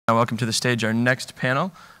Welcome to the stage our next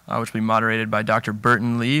panel, which will be moderated by Dr.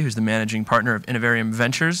 Burton Lee, who's the managing partner of Innovarium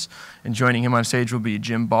Ventures. And joining him on stage will be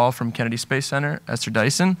Jim Ball from Kennedy Space Center, Esther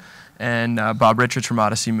Dyson, and Bob Richards from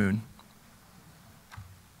Odyssey Moon.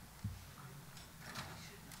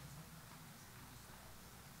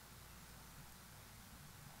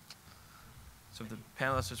 So if the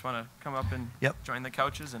panelists just want to come up and join the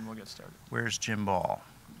couches, and we'll get started. Where's Jim Ball?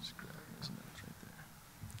 Just grab his notes right there.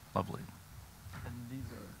 Lovely. And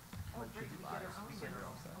these are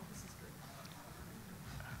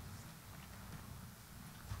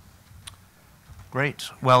Great.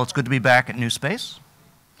 Well, it's good to be back at NewSpace.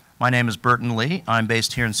 My name is Burton Lee. I'm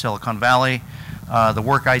based here in Silicon Valley. The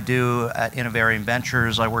work I do at Innovarium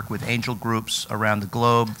Ventures, I work with angel groups around the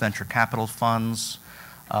globe, venture capital funds,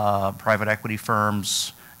 private equity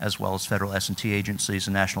firms, as well as federal S&T agencies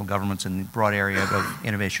and national governments in the broad area of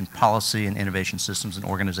innovation policy and innovation systems and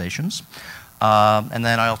organizations. And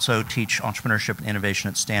then I also teach entrepreneurship and innovation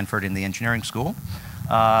at Stanford in the engineering school.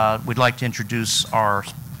 We'd like to introduce our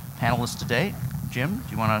panelists today. Jim,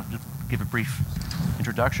 do you want to give a brief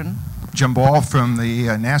introduction? Jim Ball from the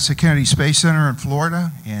NASA Kennedy Space Center in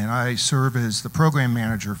Florida, and I serve as the program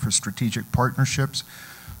manager for strategic partnerships.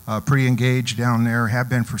 Pretty engaged down there, have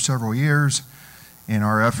been for several years in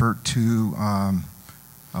our effort to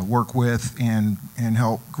work with and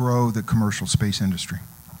help grow the commercial space industry.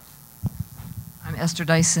 I'm Esther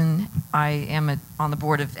Dyson. I am on the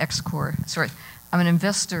board of I'm an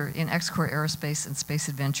investor in XCOR Aerospace and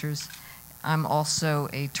Spacevidventures. I'm also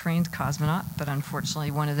a trained cosmonaut, but unfortunately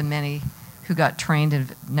one of the many who got trained and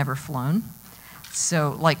have never flown.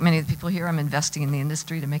 So like many of the people here, I'm investing in the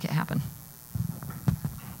industry to make it happen.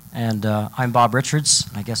 And I'm Bob Richards.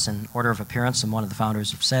 I guess in order of appearance, I'm one of the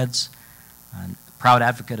founders of SEDS, a proud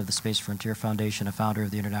advocate of the Space Frontier Foundation, a founder of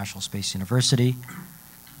the International Space University,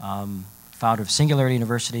 founder of Singularity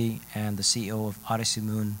University, and the CEO of Odyssey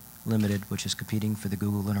Moon Limited, which is competing for the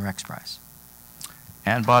Google Lunar X Prize.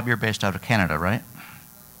 And Bob, you're based out of Canada, right?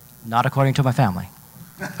 Not according to my family.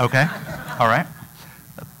 Okay, all right.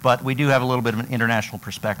 But we do have a little bit of an international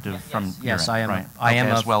perspective from yes, your I end, am. right? I am.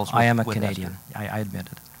 As well as I am a with Canadian. Esther. I admit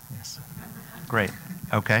it. Yes. Great.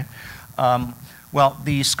 Okay. Well,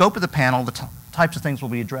 the scope of the panel, the types of things we'll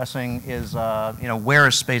be addressing is, where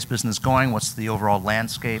is space business going? What's the overall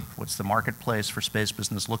landscape? What's the marketplace for space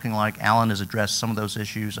business looking like? Alan has addressed some of those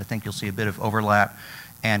issues. I think you'll see a bit of overlap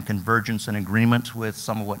and convergence and agreement with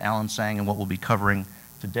some of what Alan's saying and what we'll be covering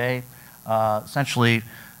today. Essentially,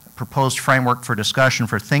 proposed framework for discussion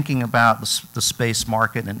for thinking about the space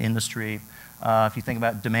market and industry. If you think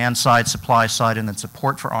about demand side, supply side, and then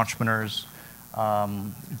support for entrepreneurs.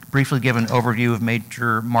 Briefly give an overview of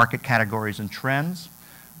major market categories and trends.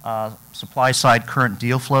 Supply side current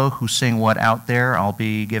deal flow, who's seeing what out there. I'll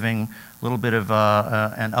be giving a little bit of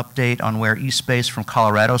an update on where eSpace from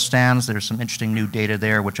Colorado stands. There's some interesting new data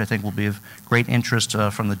there, which I think will be of great interest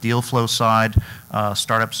from the deal flow side,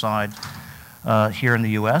 startup side here in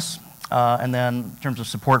the US. And then in terms of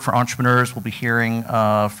support for entrepreneurs, we'll be hearing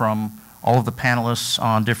from all of the panelists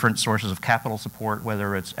on different sources of capital support,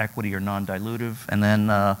 whether it's equity or non-dilutive. And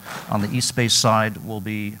then on the eSpace side, we'll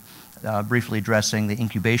be briefly addressing the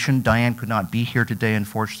incubation. Diane could not be here today,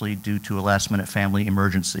 unfortunately, due to a last-minute family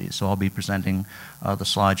emergency. So I'll be presenting the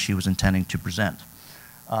slides she was intending to present.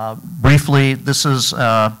 Briefly, this is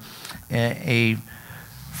a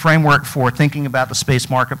framework for thinking about the space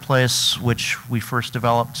marketplace, which we first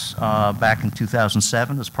developed back in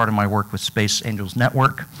 2007 as part of my work with Space Angels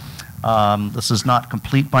Network. This is not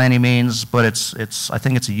complete by any means, but I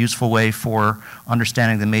think it's a useful way for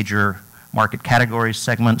understanding the major market categories,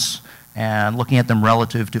 segments, and looking at them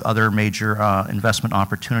relative to other major investment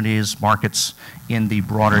opportunities, markets in the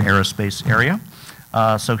broader aerospace area.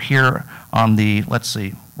 So here on the, let's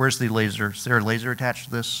see, where's the laser? Is there a laser attached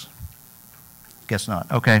to this? Guess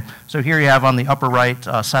not. Okay. So here you have on the upper right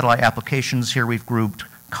satellite applications. Here we've grouped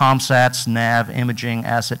ComSats, nav, imaging,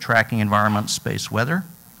 asset tracking, environment, space, weather.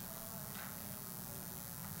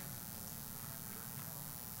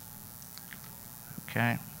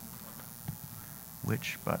 Okay.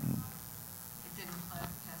 Which button? It didn't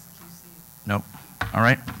pass QC. Nope. All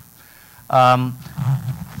right.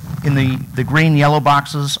 In the green yellow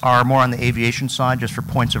boxes are more on the aviation side, just for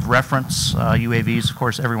points of reference. UAVs, of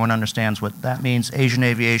course, everyone understands what that means. Asian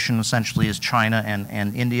aviation essentially is China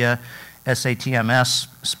and India. SATMS,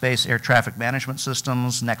 Space Air Traffic Management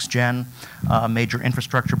Systems, Next Gen, major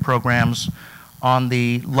infrastructure programs. On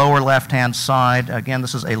the lower left-hand side, again,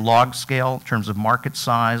 this is a log scale in terms of market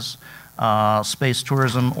size. Space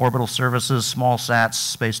tourism, orbital services, small sats,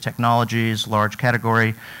 space technologies, large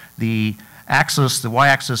category. The axis, the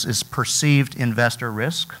y-axis, is perceived investor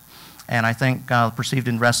risk. And I think perceived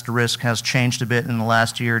investor risk has changed a bit in the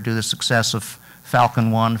last year due to the success of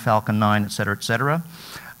Falcon 1, Falcon 9, et cetera, et cetera.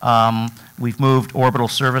 We've moved orbital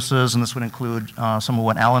services, and this would include some of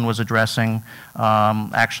what Alan was addressing.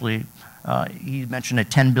 Actually, he mentioned a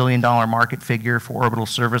 $10 billion market figure for orbital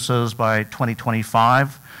services by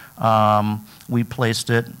 2025. We placed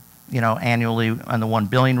it, annually in the 1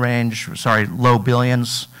 billion range, low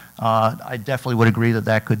billions. I definitely would agree that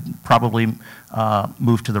that could probably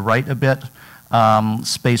move to the right a bit.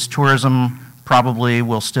 Space tourism probably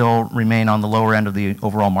will still remain on the lower end of the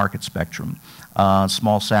overall market spectrum.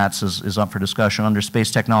 Small sats is up for discussion. Under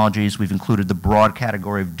space technologies, we've included the broad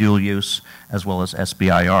category of dual use as well as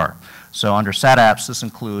SBIR. So under SATAPs, this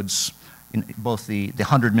includes both the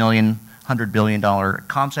 $100 billion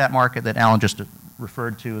ComSat market that Alan just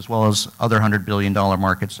referred to, as well as other $100 billion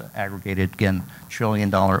markets aggregated, again, $1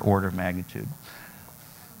 trillion order of magnitude.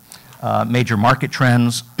 Major market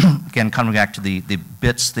trends, again, coming back to the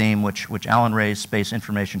BITS theme, which Alan raised, space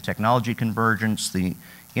information technology convergence, the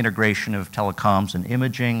integration of telecoms and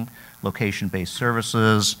imaging, location-based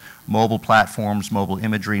services, mobile platforms, mobile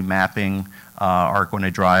imagery, mapping are going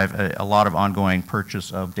to drive a lot of ongoing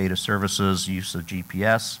purchase of data services, use of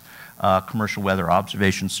GPS, commercial weather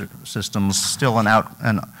observation systems, still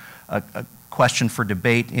a question for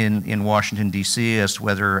debate in Washington, D.C. as to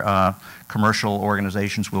whether commercial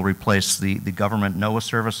organizations will replace the government NOAA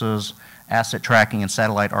services, asset tracking and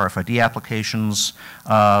satellite RFID applications,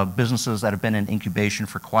 businesses that have been in incubation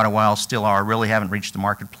for quite a while still really haven't reached the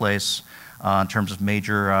marketplace in terms of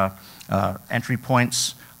major entry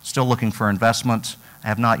points, still looking for investment,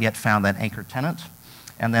 have not yet found that anchor tenant.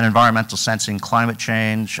 And then environmental sensing, climate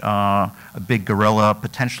change, a big gorilla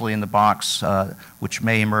potentially in the box, which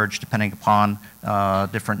may emerge depending upon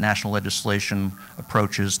different national legislation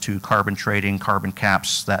approaches to carbon trading, carbon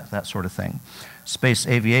caps, that sort of thing. Space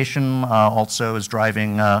aviation also is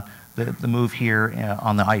driving the move here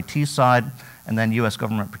on the IT side. And then U.S.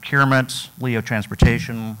 government procurement, LEO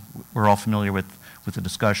transportation, we're all familiar with the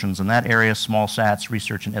discussions in that area, small sats,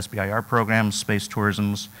 research and SBIR programs, space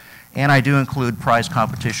tourisms. And I do include prize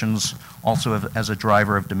competitions also as a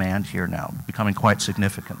driver of demand here now, becoming quite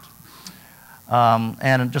significant.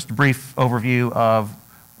 And just a brief overview of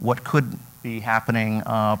what could be happening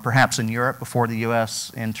perhaps in Europe before the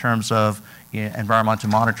US in terms of environmental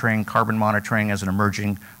monitoring, carbon monitoring as an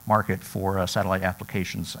emerging market for satellite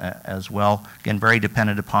applications as well. Again, very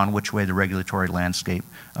dependent upon which way the regulatory landscape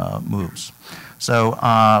moves. So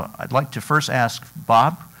I'd like to first ask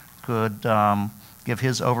Bob, could give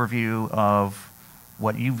his overview of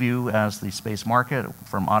what you view as the space market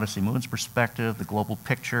from Odyssey Moon's perspective, the global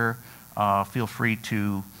picture. Feel free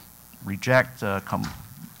to reject,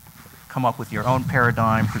 come up with your own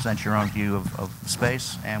paradigm, present your own view of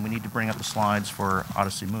space, and we need to bring up the slides for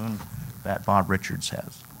Odyssey Moon that Bob Richards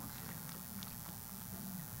has.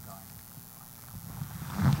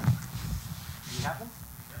 Do you have them?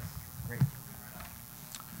 Yes. Great.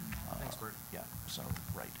 Thanks, Bert. Yeah, so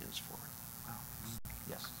right is for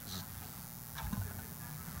yes.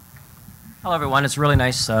 Hello, everyone. It's really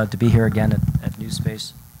nice to be here again at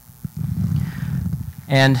NewSpace.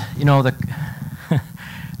 And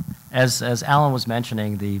as Alan was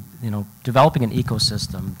mentioning, developing an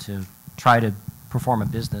ecosystem to try to perform a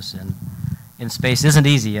business in space isn't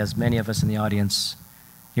easy, as many of us in the audience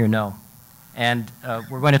here know. And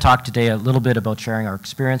we're going to talk today a little bit about sharing our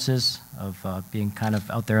experiences of being kind of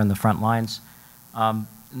out there in the front lines.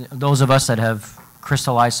 Those of us that have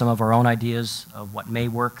crystallized some of our own ideas of what may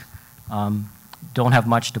work don't have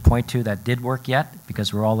much to point to that did work yet,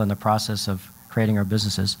 because we're all in the process of creating our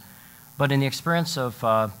businesses. But in the experience of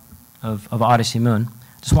Odyssey Moon,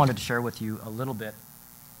 just wanted to share with you a little bit.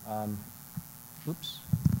 Oops,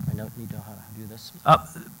 I don't need to know how to do this.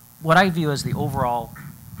 What I view as the overall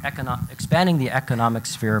expanding the economic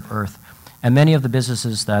sphere of Earth, and many of the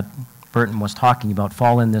businesses that Burton was talking about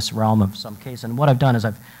fall in this realm of some case. And what I've done is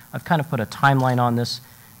I've kind of put a timeline on this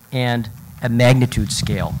and a magnitude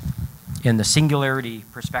scale in the singularity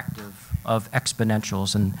perspective of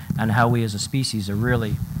exponentials and how we as a species are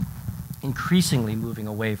really increasingly moving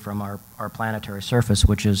away from our planetary surface,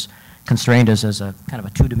 which is constrained us as a kind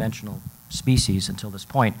of a two-dimensional species until this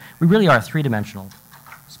point. We really are a three-dimensional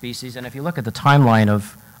species, and if you look at the timeline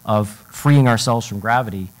of freeing ourselves from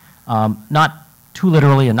gravity, not too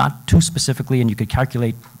literally and not too specifically, and you could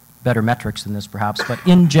calculate better metrics than this perhaps, but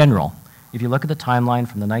in general, if you look at the timeline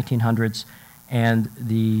from the 1900s and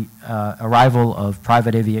the arrival of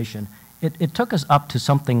private aviation, it took us up to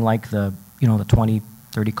something like the 20,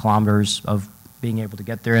 30 kilometers of being able to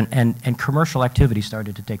get there, and commercial activity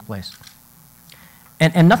started to take place.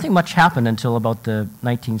 And nothing much happened until about the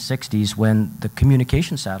 1960s when the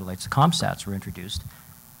communication satellites, the ComSats, were introduced.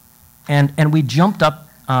 And we jumped up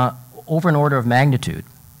over an order of magnitude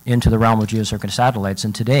into the realm of geosynchronous satellites.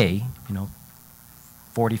 And today,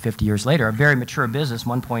 40, 50 years later, a very mature business,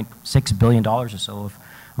 $1.6 billion or so of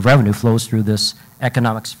revenue flows through this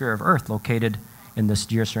economic sphere of Earth located in this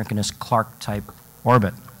geosynchronous Clark-type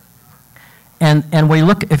orbit. And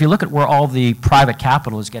if you look at where all the private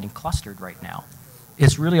capital is getting clustered right now,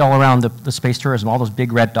 it's really all around the space tourism, all those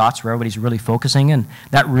big red dots where everybody's really focusing, and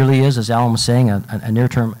that really is, as Alan was saying, a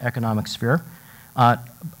near-term economic sphere.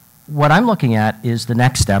 What I'm looking at is the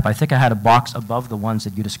next step. I think I had a box above the ones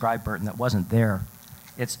that you described, Burton, that wasn't there.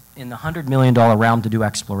 It's in the $100 million realm to do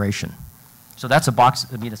exploration. So that's a box,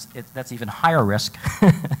 that's even higher risk.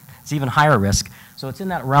 It's even higher risk. So it's in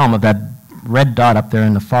that realm of that red dot up there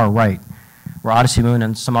in the far right, where Odyssey Moon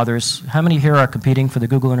and some others. How many here are competing for the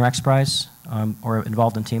Google InterX Prize or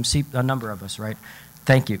involved in teams? See, a number of us, right?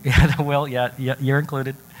 Thank you. Will, yeah, you're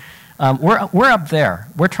included. We're up there.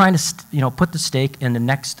 We're trying to put the stake in the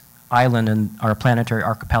next island in our planetary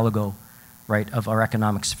archipelago, right, of our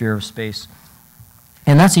economic sphere of space.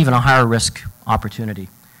 And that's even a higher risk opportunity.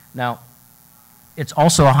 Now, it's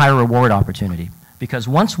also a higher reward opportunity, because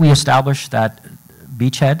once we establish that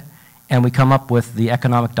beachhead and we come up with the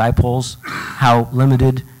economic dipoles, how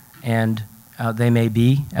limited and they may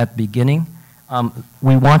be at the beginning,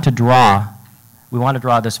 we want to draw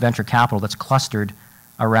this venture capital that's clustered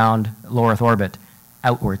around low Earth orbit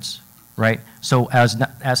outwards, right? So as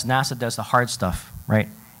NASA does the hard stuff, right,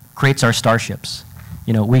 creates our starships,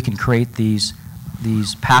 we can create these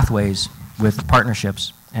pathways with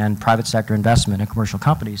partnerships and private sector investment and commercial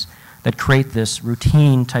companies that create this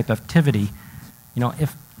routine type activity.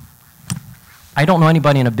 If I don't know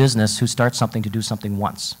anybody in a business who starts something to do something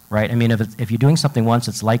once, right? I mean, if you're doing something once,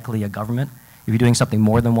 it's likely a government. If you're doing something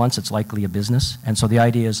more than once, it's likely a business. And so the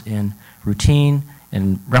idea is in routine,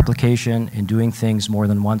 in replication, in doing things more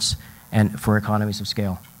than once, and for economies of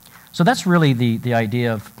scale. So that's really the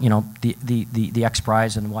idea of the X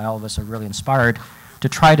Prize, and why all of us are really inspired to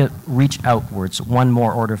try to reach outwards one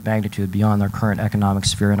more order of magnitude beyond our current economic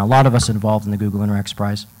sphere. And a lot of us involved in the Google InterX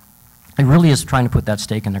Prize, it really is trying to put that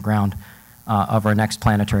stake in the ground of our next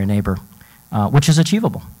planetary neighbor, which is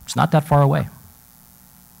achievable. It's not that far away.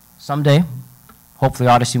 Someday, hopefully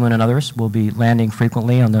Odyssey Moon and others will be landing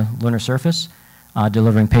frequently on the lunar surface,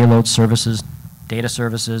 delivering payload services, data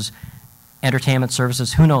services, entertainment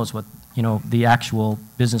services. Who knows what the actual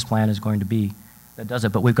business plan is going to be that does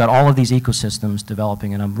it. But we've got all of these ecosystems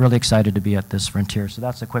developing, and I'm really excited to be at this frontier. So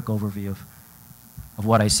that's a quick overview of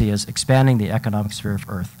what I see as expanding the economic sphere of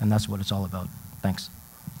Earth, and that's what it's all about. Thanks.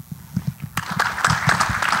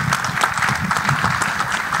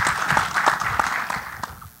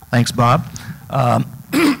 Thanks, Bob.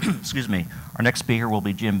 Excuse me. Our next speaker will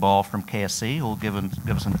be Jim Ball from KSC, who will give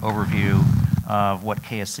us an overview of what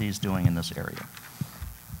KSC is doing in this area.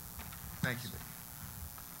 Thank you.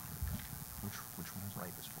 Which one's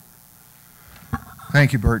right is for?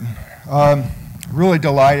 Thank you, Burton. Really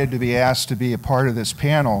delighted to be asked to be a part of this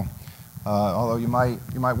panel. Although you might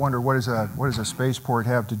wonder, what does a spaceport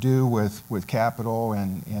have to do with capital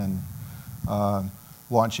and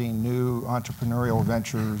launching new entrepreneurial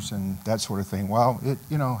ventures and that sort of thing? Well, it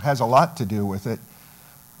has a lot to do with it.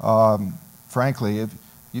 Frankly,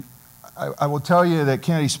 I will tell you that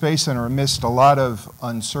Kennedy Space Center, amidst a lot of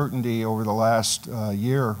uncertainty over the last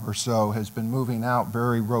year or so, has been moving out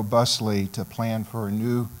very robustly to plan for a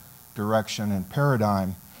new direction and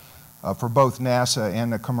paradigm for both NASA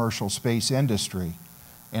and the commercial space industry.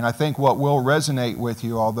 And I think what will resonate with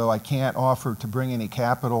you, although I can't offer to bring any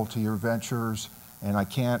capital to your ventures, and I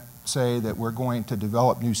can't say that we're going to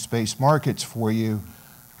develop new space markets for you,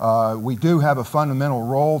 we do have a fundamental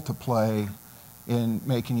role to play in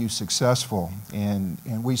making you successful, and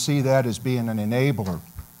we see that as being an enabler.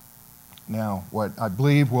 Now, what I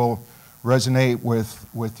believe will resonate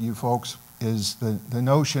with you folks is the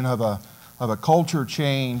notion of a culture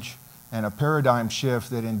change and a paradigm shift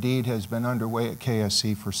that indeed has been underway at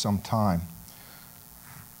KSC for some time.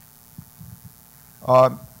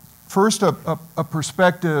 First, a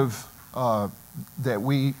perspective that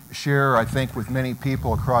we share, I think, with many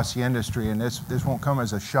people across the industry, and this won't come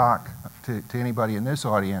as a shock to anybody in this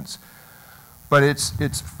audience, but it's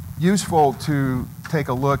useful to take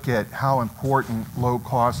a look at how important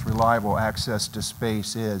low-cost, reliable access to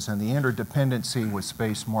space is and the interdependency with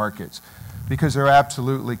space markets, because they're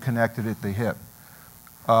absolutely connected at the hip.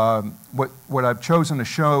 What I've chosen to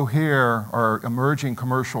show here are emerging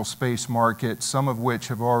commercial space markets, some of which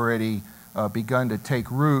have already begun to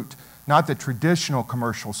take root, not the traditional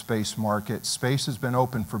commercial space market. Space has been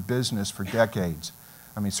open for business for decades.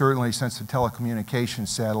 I mean, certainly since the telecommunications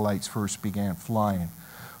satellites first began flying.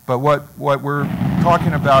 But what we're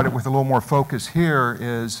talking about it with a little more focus here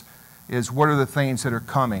is what are the things that are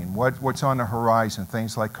coming? What's on the horizon?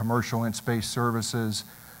 Things like commercial in-space services,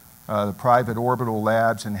 the private orbital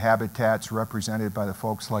labs and habitats represented by the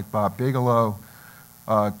folks like Bob Bigelow,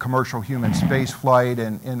 commercial human space flight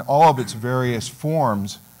in all of its various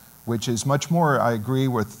forms, which is much more, I agree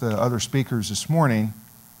with the other speakers this morning,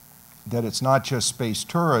 that it's not just space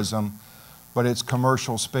tourism, but it's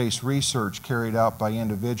commercial space research carried out by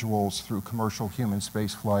individuals through commercial human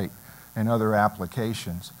space flight and other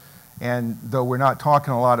applications. And though we're not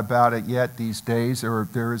talking a lot about it yet these days,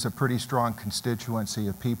 there is a pretty strong constituency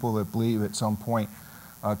of people that believe at some point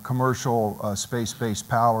commercial space-based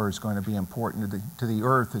power is going to be important to the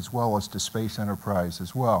Earth as well as to space enterprise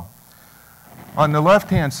as well. On the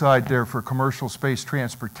left-hand side there for commercial space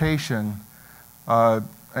transportation,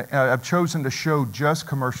 I've chosen to show just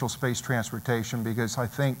commercial space transportation because I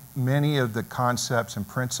think many of the concepts and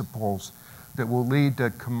principles that will lead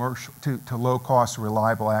to low-cost,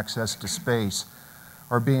 reliable access to space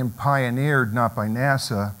are being pioneered not by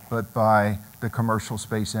NASA, but by the commercial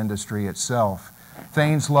space industry itself.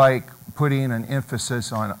 Things like putting an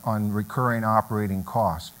emphasis on recurring operating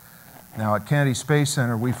costs. Now at Kennedy Space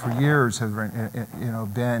Center, we for years have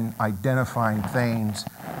been identifying things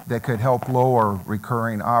that could help lower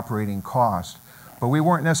recurring operating costs. But we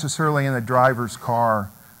weren't necessarily in the driver's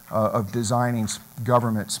car of designing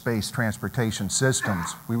government space transportation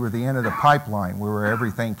systems. We were the end of the pipeline where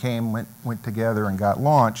everything went together and got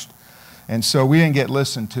launched. And so we didn't get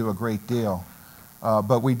listened to a great deal.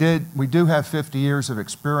 But we do have 50 years of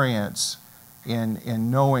experience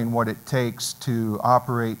in knowing what it takes to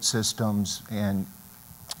operate systems and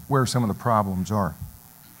where some of the problems are.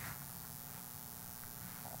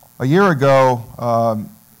 A year ago,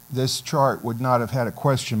 this chart would not have had a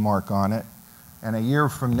question mark on it, and a year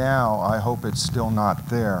from now, I hope it's still not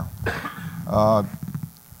there.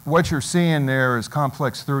 What you're seeing there is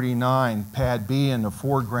Complex 39, Pad B in the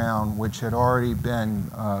foreground, which had already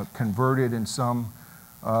been converted in some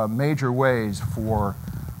major ways for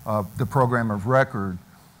the program of record.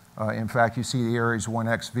 In fact, you see the Ares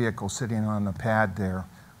 1X vehicle sitting on the pad there.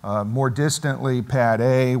 More distantly, Pad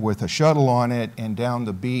A with a shuttle on it, and down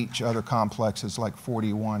the beach, other complexes like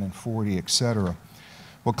 41 and 40, et cetera.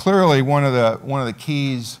 Well, clearly, one of the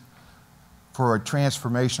keys for a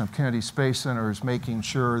transformation of Kennedy Space Center is making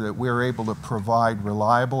sure that we're able to provide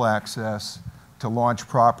reliable access to launch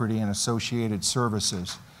property and associated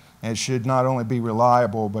services. And it should not only be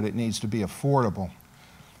reliable, but it needs to be affordable.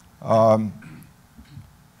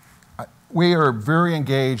 We are very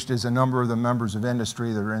engaged, as a number of the members of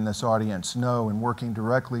industry that are in this audience know, in working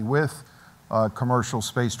directly with commercial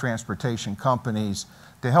space transportation companies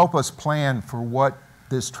to help us plan for what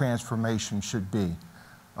this transformation should be.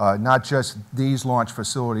 Not just these launch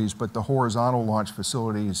facilities, but the horizontal launch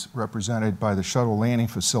facilities represented by the shuttle landing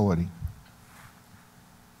facility.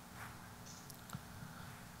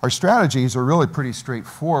 Our strategies are really pretty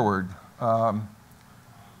straightforward.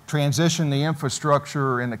 Transition the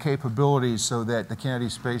infrastructure and the capabilities so that the Kennedy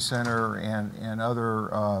Space Center and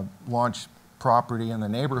other launch property in the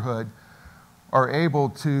neighborhood are able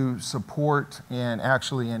to support and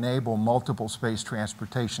actually enable multiple space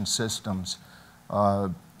transportation systems,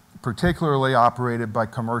 particularly operated by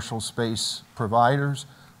commercial space providers,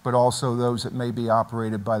 but also those that may be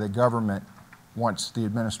operated by the government once the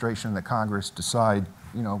administration and the Congress decide,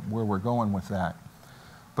 where we're going with that.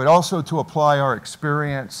 But also to apply our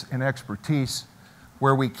experience and expertise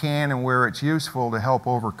where we can and where it's useful to help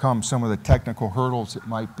overcome some of the technical hurdles that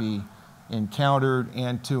might be encountered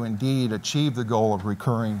and to indeed achieve the goal of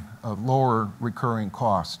lower recurring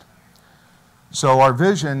cost. So our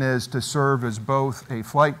vision is to serve as both a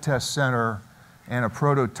flight test center and a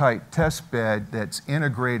prototype test bed that's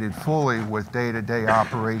integrated fully with day-to-day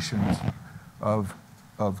operations of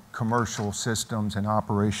commercial systems and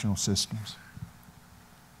operational systems.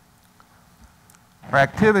 Our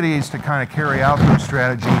activities to kind of carry out those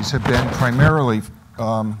strategies have been primarily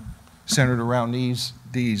centered around these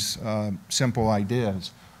simple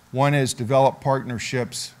ideas. One is develop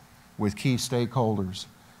partnerships with key stakeholders.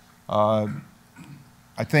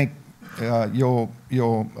 I think you'll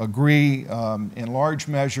agree in large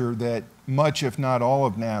measure that much, if not all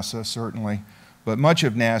of NASA, certainly, but much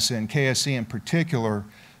of NASA, and KSC in particular,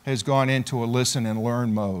 has gone into a listen and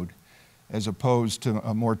learn mode, as opposed to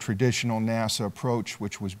a more traditional NASA approach,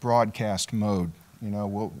 which was broadcast mode.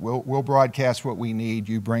 We'll broadcast what we need,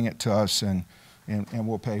 you bring it to us, and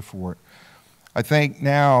we'll pay for it. I think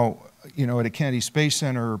now at a Kennedy Space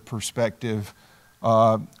Center perspective,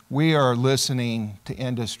 we are listening to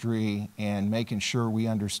industry and making sure we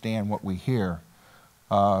understand what we hear.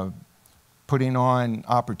 Putting on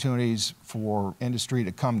opportunities for industry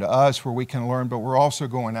to come to us where we can learn, but we're also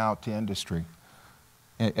going out to industry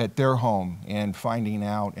at their home and finding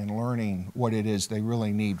out and learning what it is they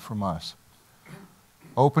really need from us.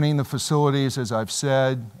 Opening the facilities, as I've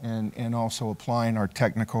said, and also applying our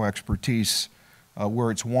technical expertise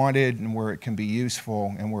where it's wanted and where it can be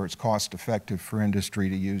useful and where it's cost effective for industry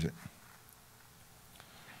to use it.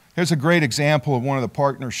 Here's a great example of one of the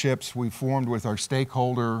partnerships we formed with our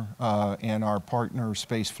stakeholder and our partner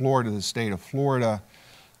Space Florida, the state of Florida,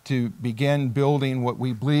 to begin building what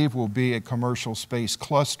we believe will be a commercial space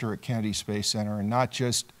cluster at Kennedy Space Center, and not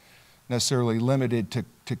just necessarily limited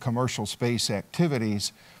to commercial space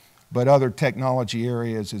activities, but other technology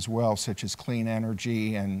areas as well, such as clean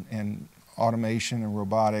energy and automation and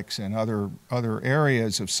robotics and other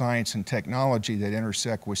areas of science and technology that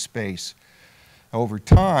intersect with space. Over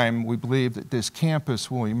time, we believe that this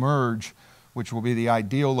campus will emerge, which will be the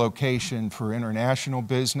ideal location for international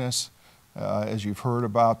business. As you've heard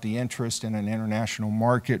about the interest in an international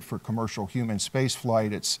market for commercial human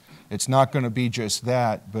spaceflight, it's not going to be just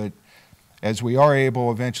that, but as we are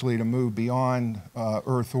able eventually to move beyond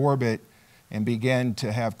Earth orbit and begin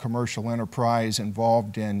to have commercial enterprise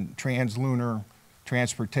involved in translunar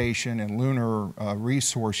transportation and lunar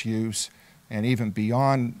resource use, and even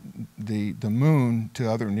beyond the moon to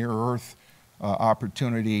other near-Earth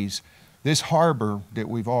opportunities, this harbor that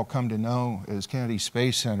we've all come to know as Kennedy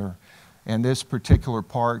Space Center, and this particular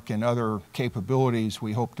park and other capabilities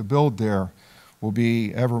we hope to build there, will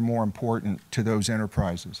be ever more important to those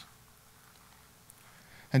enterprises.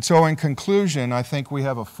 And so in conclusion, I think we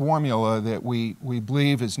have a formula that we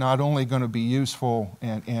believe is not only going to be useful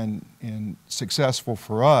and successful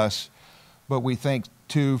for us, but we think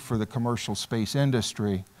too for the commercial space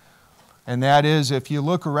industry. And that is, if you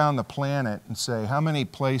look around the planet and say, how many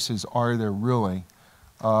places are there really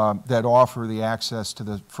that offer the access to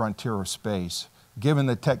the frontier of space, given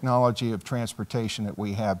the technology of transportation that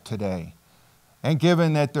we have today? And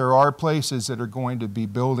given that there are places that are going to be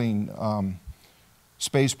building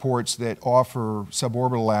spaceports that offer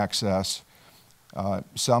suborbital access,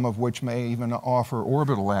 some of which may even offer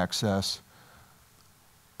orbital access.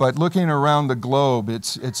 But looking around the globe,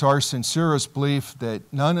 it's our sincerest belief that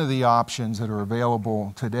none of the options that are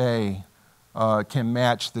available today can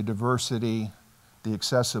match the diversity, the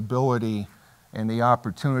accessibility, and the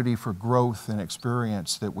opportunity for growth and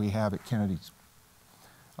experience that we have at Kennedy's.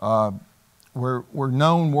 We're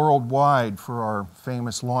known worldwide for our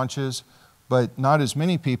famous launches, but not as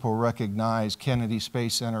many people recognize Kennedy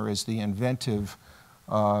Space Center as the inventive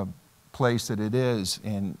place that it is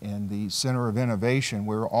and the center of innovation.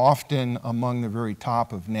 We're often among the very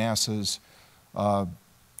top of NASA's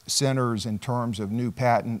centers in terms of new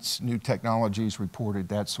patents, new technologies reported,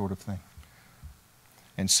 that sort of thing.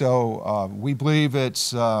 And so we believe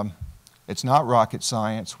it's not rocket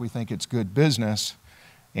science. We think it's good business.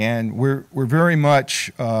 And we're very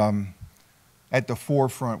much at the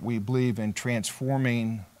forefront, we believe, in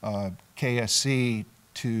transforming KSC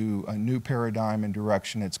to a new paradigm and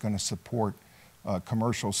direction that's going to support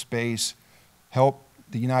commercial space, help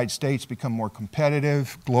the United States become more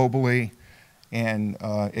competitive globally, and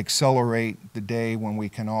accelerate the day when we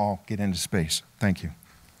can all get into space. Thank you.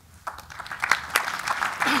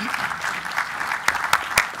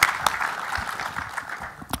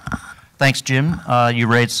 Thanks, Jim. You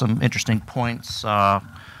raised some interesting points.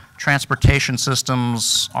 Transportation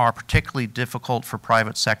systems are particularly difficult for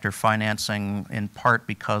private sector financing, in part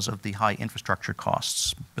because of the high infrastructure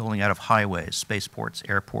costs, building out of highways, spaceports,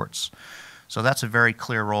 airports. So that's a very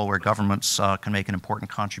clear role where governments can make an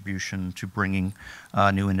important contribution to bringing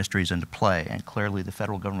new industries into play. And clearly the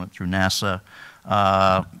federal government through NASA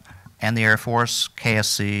and the Air Force,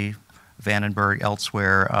 KSC, Vandenberg,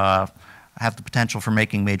 elsewhere, have the potential for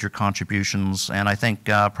making major contributions. And I think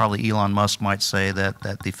probably Elon Musk might say that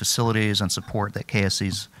the facilities and support that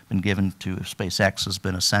KSC's been given to SpaceX has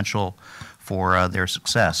been essential for their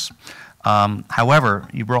success. However,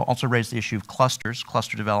 you also raised the issue of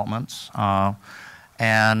cluster developments.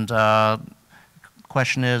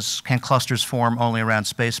 Question is, can clusters form only around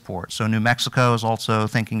spaceports? So New Mexico is also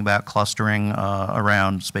thinking about clustering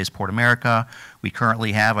around Spaceport America. We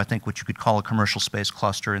currently have, I think, what you could call a commercial space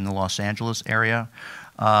cluster in the Los Angeles area.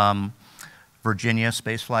 Virginia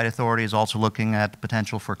Space Flight Authority is also looking at the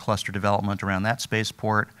potential for cluster development around that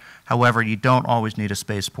spaceport. However, you don't always need a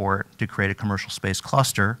spaceport to create a commercial space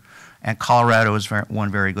cluster, and Colorado is one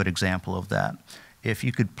very good example of that. If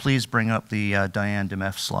you could please bring up the Diane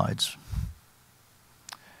Dimeff slides.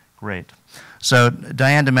 Great. So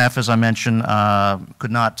Diane Dimeff, as I mentioned,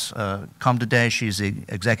 could not come today. She's the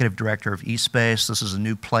executive director of eSpace. This is a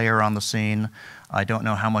new player on the scene. I don't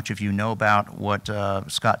know how much of you know about what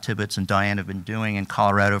Scott Tibbetts and Diane have been doing in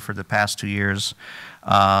Colorado for the past 2 years.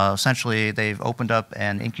 Essentially, they've opened up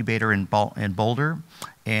an incubator in Boulder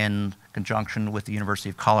in conjunction with the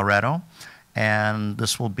University of Colorado. And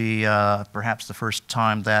this will be perhaps the first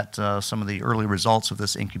time that some of the early results of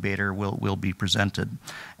this incubator will be presented.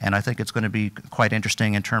 And I think it's going to be quite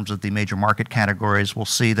interesting in terms of the major market categories. We'll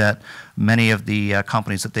see that many of the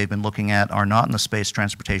companies that they've been looking at are not in the space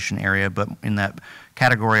transportation area, but in that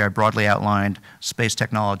category I broadly outlined, space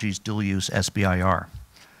technologies, dual use, SBIR.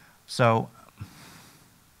 So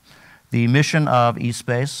the mission of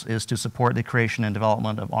eSpace is to support the creation and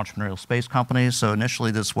development of entrepreneurial space companies. So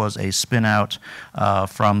initially this was a spin-out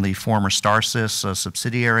from the former StarSys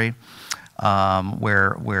subsidiary,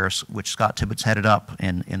 which Scott Tibbetts headed up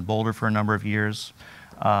in Boulder for a number of years,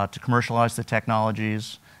 to commercialize the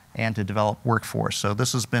technologies and to develop workforce. So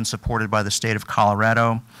this has been supported by the state of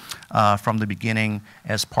Colorado from the beginning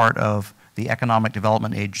as part of the Economic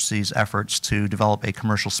Development Agency's efforts to develop a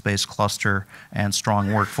commercial space cluster and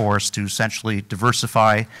strong workforce to essentially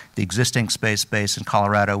diversify the existing space base in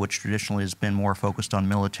Colorado, which traditionally has been more focused on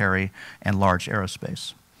military and large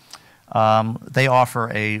aerospace. They offer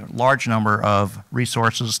a large number of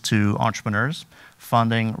resources to entrepreneurs,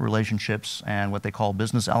 funding, relationships, and what they call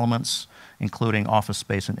business elements, including office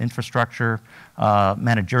space and infrastructure,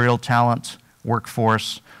 managerial talent,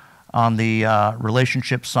 workforce. On the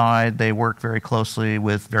relationship side, they work very closely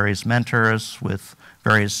with various mentors, with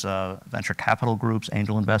various venture capital groups,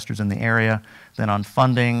 angel investors in the area. Then on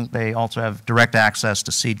funding, they also have direct access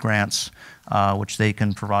to seed grants, which they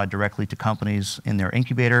can provide directly to companies in their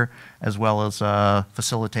incubator, as well as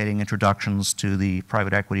facilitating introductions to the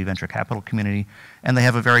private equity venture capital community. And they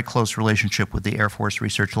have a very close relationship with the Air Force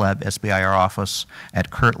Research Lab SBIR office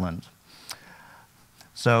at Kirtland.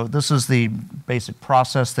 So this is the basic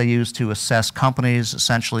process they use to assess companies.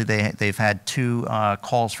 Essentially, they've had 2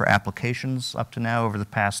 calls for applications up to now over the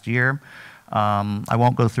past year. I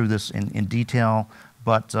won't go through this in detail,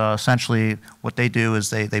 but essentially what they do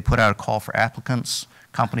is they put out a call for applicants,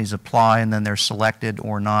 companies apply, and then they're selected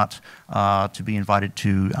or not to be invited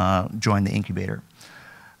to join the incubator.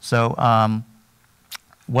 So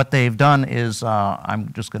what they've done is,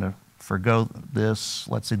 I'm just going to forgo this.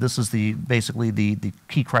 Let's see, this is basically the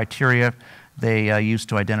key criteria they use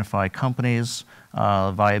to identify companies,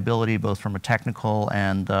 viability both from a technical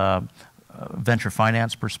and venture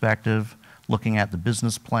finance perspective, looking at the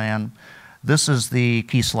business plan. This is the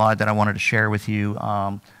key slide that I wanted to share with you.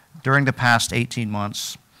 During the past 18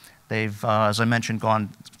 months, they've, as I mentioned, gone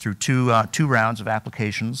through two rounds of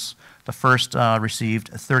applications. The first received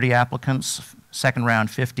 30 applicants, second round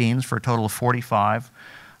 15s for a total of 45.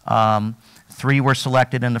 3 were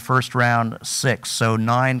selected in the first round, 6. So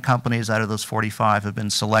 9 companies out of those 45 have been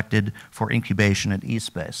selected for incubation at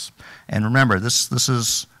eSpace. And remember, this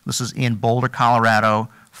is in Boulder, Colorado,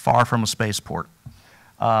 far from a spaceport.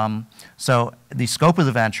 So the scope of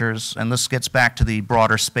the ventures, and this gets back to the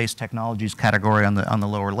broader space technologies category on the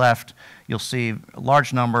lower left, you'll see a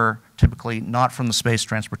large number, typically not from the space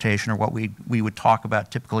transportation or what we would talk about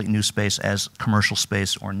typically in NewSpace as commercial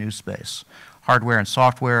space or new space. Hardware and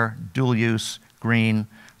software, dual use, green,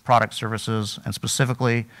 product services, and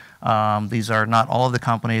specifically, these are not all of the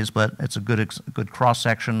companies, but it's a good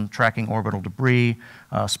cross-section, tracking orbital debris,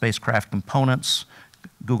 spacecraft components,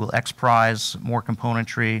 Google X Prize, more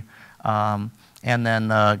componentry, and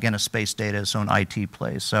then again, a space data, its own IT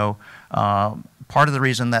plays. So part of the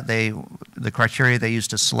reason that the criteria they use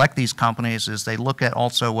to select these companies is they look at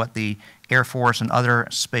also what the Air Force and other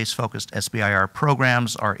space-focused SBIR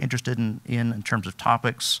programs are interested in terms of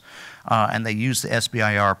topics, and they use the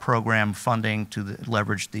SBIR program funding to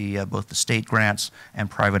leverage both the state grants and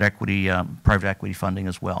private equity funding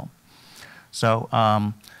as well. So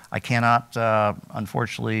I cannot,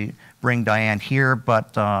 unfortunately, bring Diane here,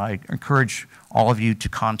 but I encourage all of you to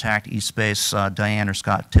contact eSpace, Diane or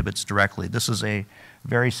Scott Tibbetts directly. This is a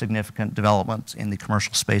very significant development in the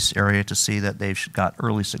commercial space area to see that they've got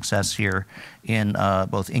early success here in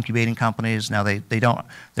both incubating companies. Now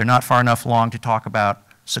they're not far enough along to talk about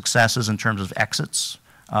successes in terms of exits,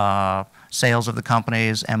 sales of the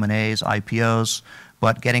companies, M&As, IPOs,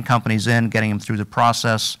 but getting companies in, getting them through the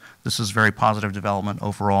process, this is very positive development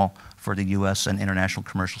overall for the U.S. and international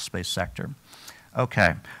commercial space sector.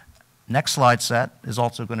 Okay, next slide set is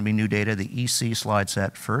also going to be new data, the EC slide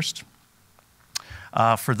set first.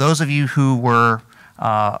 For those of you who were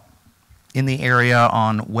in the area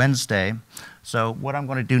on Wednesday. So what I'm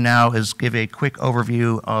going to do now is give a quick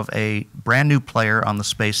overview of a brand new player on the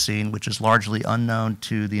space scene, which is largely unknown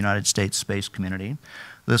to the United States space community.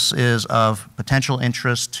 This is of potential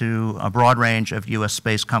interest to a broad range of U.S.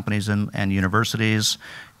 space companies and universities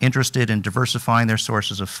interested in diversifying their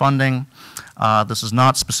sources of funding. This is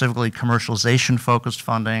not specifically commercialization-focused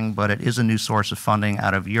funding, but it is a new source of funding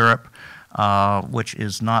out of Europe, which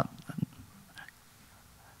is not,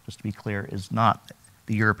 just to be clear, is not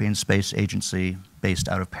the European Space Agency based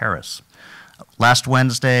out of Paris. Last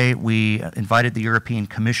Wednesday, we invited the European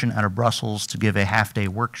Commission out of Brussels to give a half-day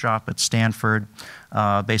workshop at Stanford,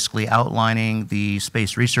 basically outlining the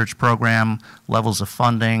space research program, levels of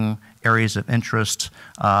funding, areas of interest,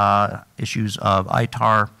 issues of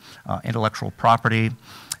ITAR, intellectual property.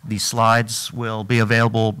 These slides will be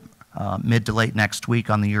available mid to late next week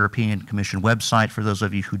on the European Commission website. For those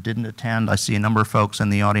of you who didn't attend, I see a number of folks in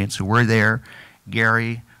the audience who were there.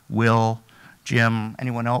 Gary, Will, Jim,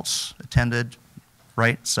 anyone else attended?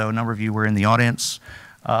 Right, so a number of you were in the audience.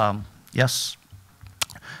 Yes.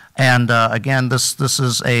 And again, this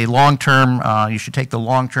is a long-term, you should take the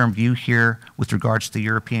long-term view here with regards to the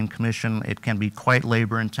European Commission. It can be quite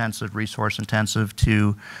labor-intensive, resource-intensive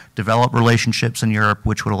to develop relationships in Europe,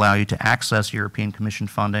 which would allow you to access European Commission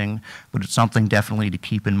funding, but it's something definitely to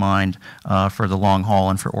keep in mind for the long haul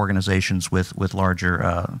and for organizations with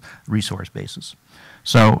larger resource bases.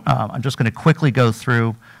 So I'm just going to quickly go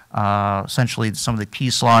through essentially some of the key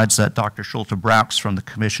slides that Dr. Schulte-Braux from the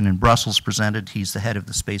Commission in Brussels presented. He's the head of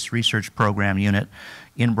the Space Research Program unit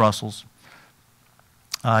in Brussels.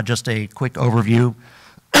 Just a quick overview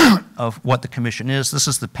of what the Commission is. This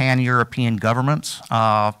is the pan-European government.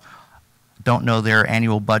 Don't know their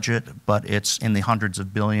annual budget, but it's in the hundreds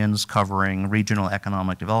of billions, covering regional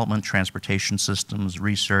economic development, transportation systems,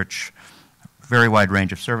 research, very wide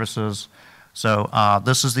range of services. So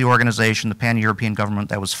this is the organization, the pan-European government,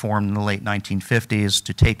 that was formed in the late 1950s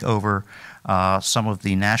to take over some of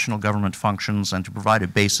the national government functions and to provide a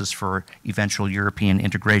basis for eventual European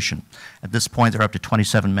integration. At this point, there are up to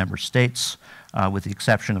 27 member states, with the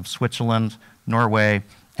exception of Switzerland, Norway,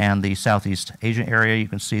 and the Southeast Asia area. You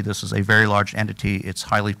can see this is a very large entity. It's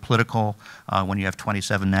highly political when you have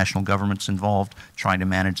 27 national governments involved trying to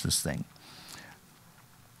manage this thing.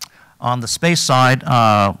 On the space side,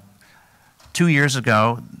 2 years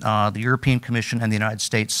ago, the European Commission and the United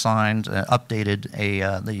States signed, updated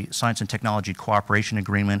the Science and Technology Cooperation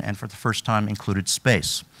Agreement, and for the first time included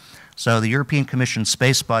space. So the European Commission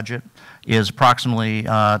space budget is approximately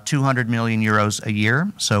 200 million euros a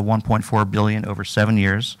year, so 1.4 billion over 7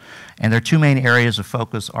 years. And their two main areas of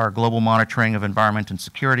focus are global monitoring of environment and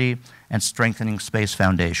security and strengthening space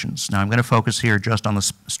foundations. Now I'm going to focus here just on the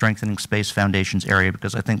strengthening space foundations area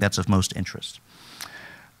because I think that's of most interest.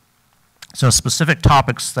 So specific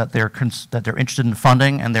topics that they're interested in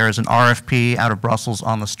funding, and there is an RFP out of Brussels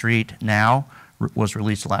on the street now, was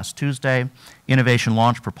released last Tuesday. Innovation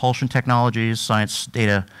launch propulsion technologies, science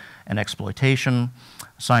data and exploitation,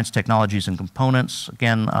 science technologies and components.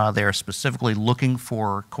 Again, they are specifically looking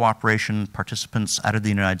for cooperation participants out of the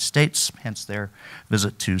United States, hence their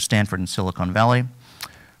visit to Stanford and Silicon Valley.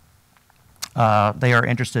 They are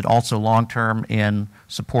interested also long-term in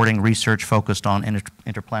supporting research focused on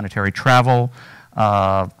interplanetary travel,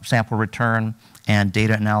 sample return, and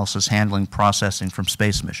data analysis, handling, processing from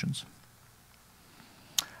space missions.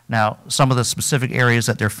 Now, some of the specific areas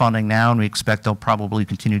that they're funding now, and we expect they'll probably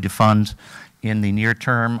continue to fund in the near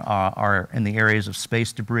term, are in the areas of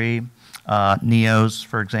space debris, NEOs,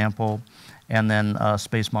 for example, and then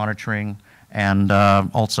space monitoring, and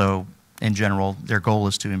also in general, their goal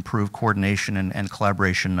is to improve coordination and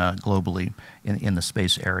collaboration globally in the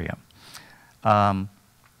space area.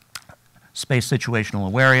 Space situational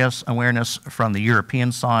awareness from the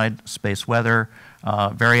European side, space weather,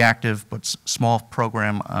 very active but small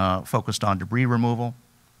program focused on debris removal.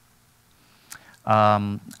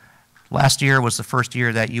 Last year was the first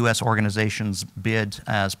year that U.S. organizations bid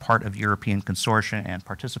as part of European consortia and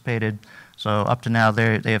participated. So up to now,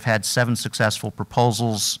 they have had 7 successful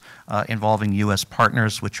proposals involving U.S.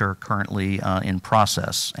 partners, which are currently in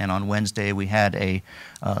process. And on Wednesday, we had a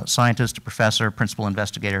scientist, a professor, principal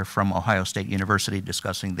investigator from Ohio State University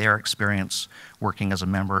discussing their experience working as a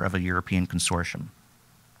member of a European consortium.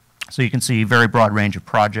 So you can see a very broad range of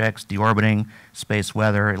projects: deorbiting, space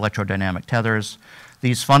weather, electrodynamic tethers.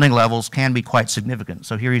 These funding levels can be quite significant.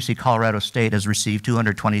 So here you see Colorado State has received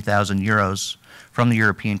 220,000 euros from the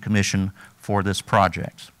European Commission for this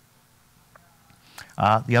project.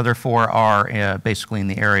 The other 4 are basically in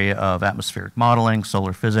the area of atmospheric modeling,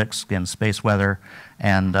 solar physics, again, space weather,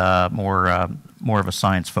 and more of a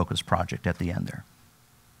science-focused project at the end there.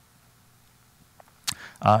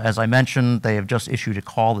 As I mentioned, they have just issued a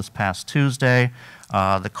call this past Tuesday.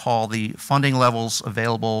 The funding levels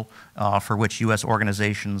available for which U.S.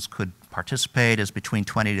 organizations could participate is between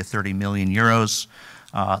 20 to 30 million euros.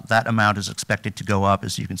 That amount is expected to go up,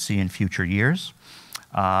 as you can see, in future years.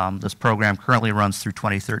 This program currently runs through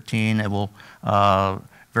 2013. It will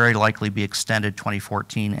very likely be extended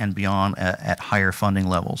 2014 and beyond at higher funding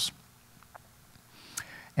levels.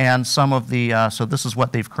 And some of the, so this is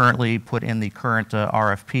what they've currently put in the current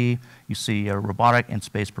RFP. You see robotic and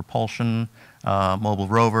space propulsion, mobile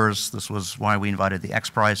rovers. This was why we invited the X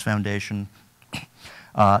Prize Foundation.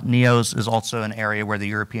 NEOS is also an area where the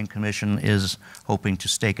European Commission is hoping to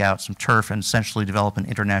stake out some turf and essentially develop an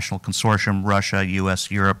international consortium, Russia, US,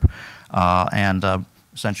 Europe, and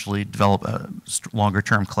essentially develop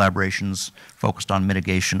longer-term collaborations focused on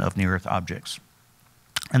mitigation of near-Earth objects.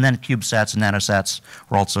 And then CubeSats and nanosats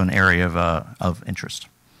were also an area of interest.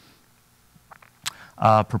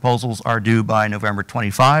 Proposals are due by November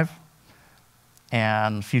 25,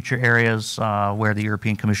 and future areas where the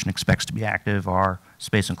European Commission expects to be active are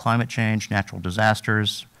space and climate change, natural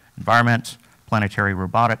disasters, environment, planetary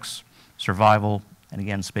robotics, survival, and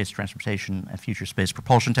again, space transportation and future space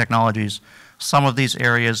propulsion technologies. Some of these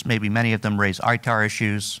areas, maybe many of them, raise ITAR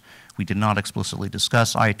issues. We did not explicitly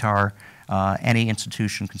discuss ITAR. Any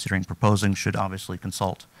institution considering proposing should obviously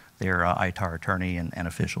consult their ITAR attorney and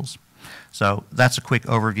officials. So that's a quick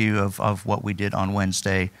overview of what we did on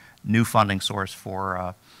Wednesday. New funding source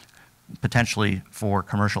for potentially for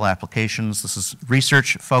commercial applications. This is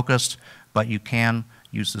research focused, but you can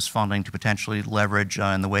use this funding to potentially leverage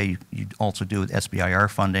in the way you also do with SBIR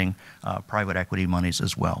funding, private equity monies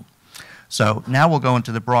as well. So now we'll go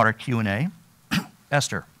into the broader Q&A.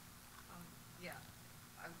 Esther.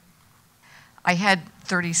 I had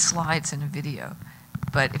 30 slides in a video,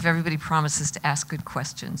 but if everybody promises to ask good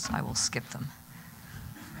questions, I will skip them.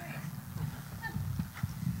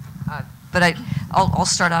 But I'll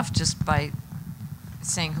start off just by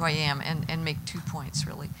saying who I am and make 2 points,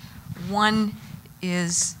 really. One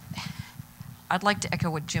is, I'd like to echo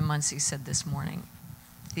what Jim Muncy said this morning.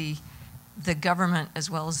 The government, as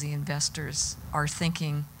well as the investors, are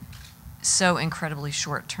thinking so incredibly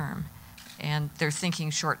short-term, and they're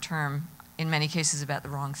thinking short-term in many cases about the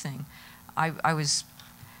wrong thing. I was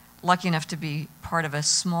lucky enough to be part of a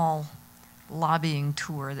small lobbying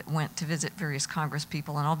tour that went to visit various Congress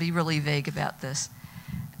people, and I'll be really vague about this,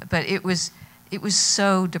 but it was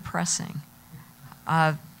so depressing.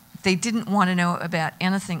 They didn't want to know about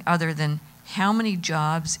anything other than how many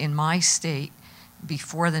jobs in my state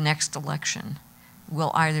before the next election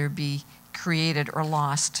will either be created or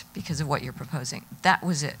lost because of what you're proposing. That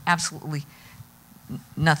was it, absolutely.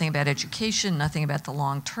 Nothing about education, nothing about the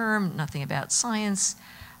long term, nothing about science.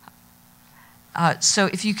 So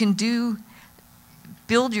if you can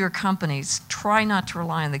build your companies, try not to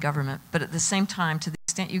rely on the government, but at the same time, to the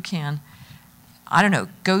extent you can, I don't know,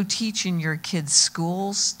 go teach in your kids'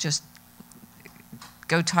 schools, just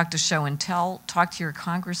go talk to show and tell, talk to your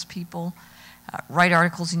Congress people, write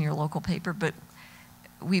articles in your local paper, but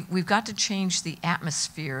we've got to change the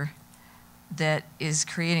atmosphere that is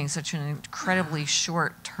creating such an incredibly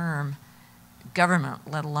short-term government,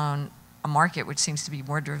 let alone a market which seems to be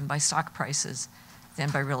more driven by stock prices than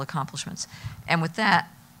by real accomplishments. And with that,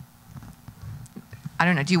 I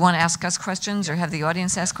don't know, do you want to ask us questions or have the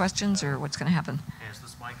audience ask questions, or what's going to happen? Is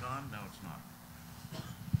this mic on? No, it's not.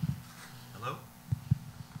 Hello?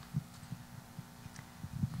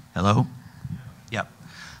 Hello? Yep.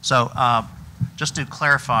 So just to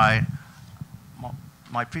clarify,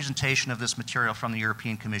 my presentation of this material from the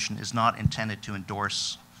European Commission is not intended to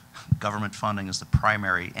endorse government funding as the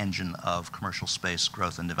primary engine of commercial space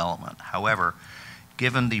growth and development. However,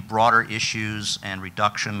 given the broader issues and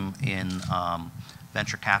reduction in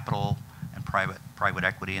venture capital and private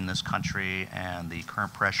equity in this country, and the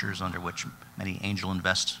current pressures under which many angel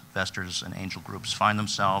investors and angel groups find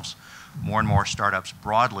themselves, more and more startups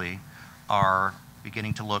broadly are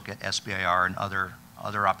beginning to look at SBIR and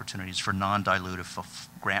other opportunities for non-dilutive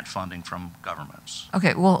grant funding from governments.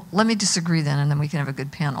 Okay, well, let me disagree then, and then we can have a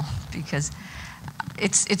good panel, because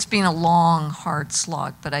it's been a long, hard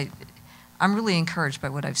slog, but I'm really encouraged by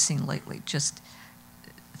what I've seen lately. Just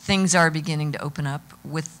things are beginning to open up.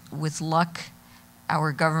 With luck,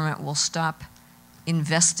 our government will stop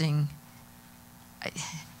investing.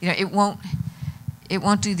 You know, it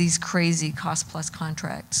won't do these crazy cost-plus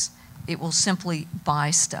contracts. It will simply buy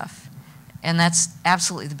stuff. And that's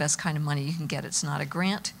absolutely the best kind of money you can get. It's not a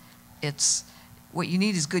grant. It's what you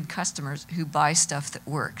need is good customers who buy stuff that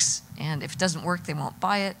works. And if it doesn't work, they won't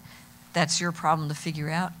buy it. That's your problem to figure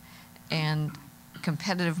out. And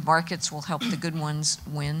competitive markets will help the good ones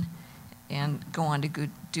win and go on to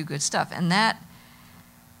do good stuff. And that,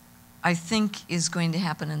 I think, is going to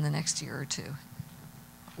happen in the next year or two.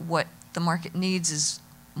 What the market needs is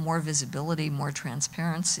more visibility, more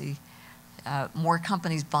transparency, more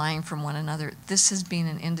companies buying from one another. This has been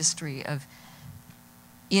an industry of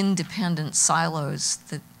independent silos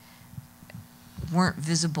that weren't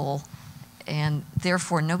visible, and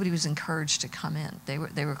therefore nobody was encouraged to come in.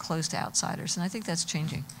 They were closed to outsiders, and I think that's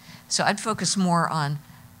changing. So I'd focus more on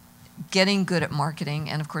getting good at marketing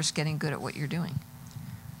and, of course, getting good at what you're doing.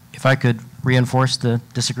 If I could reinforce the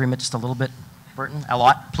disagreement just a little bit, Burton, a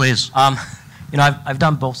lot. Please. You know, I've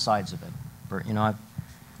done both sides of it, Burton.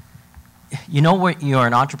 You know when you're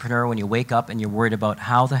an entrepreneur when you wake up and you're worried about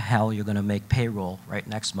how the hell you're going to make payroll right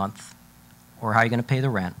next month, or how you're going to pay the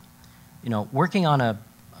rent. You know, working on an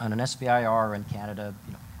SBIR in Canada,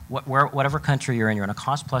 you know, whatever country you're in a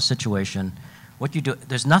cost-plus situation. What you do,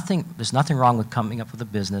 there's nothing wrong with coming up with a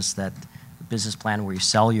business plan where you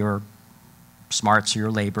sell your smarts or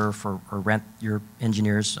your labor or rent your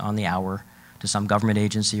engineers on the hour to some government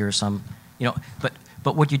agency or some, you know,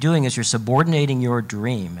 but what you're doing is you're subordinating your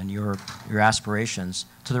dream and your aspirations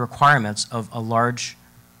to the requirements of a large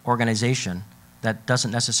organization that doesn't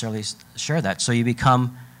necessarily share that. So you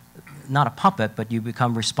become not a puppet, but you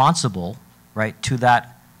become responsible, right, to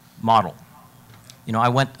that model. You know,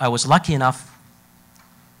 I was lucky enough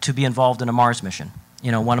to be involved in a Mars mission.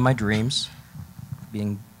 You know, one of my dreams,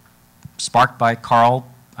 being sparked by Carl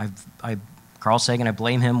Sagan, I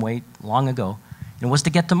blame him way long ago, you know, was to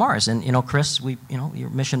get to Mars. And, you know, Chris, you're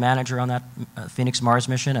mission manager on that Phoenix Mars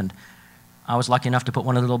mission, and I was lucky enough to put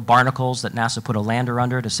one of the little barnacles that NASA put a lander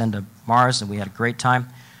under to send to Mars, and we had a great time.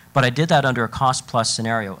 But I did that under a cost-plus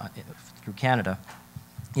scenario through Canada.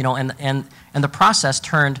 You know, and the process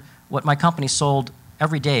turned what my company sold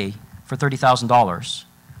every day for $30,000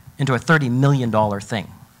 into a $30 million thing.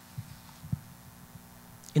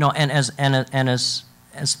 You know, and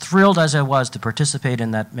as thrilled as I was to participate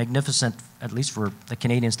in that magnificent, at least for the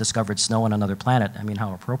Canadians discovered snow on another planet, I mean,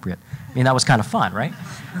 how appropriate. I mean, that was kind of fun, right?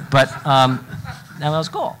 But that was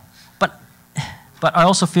cool. But I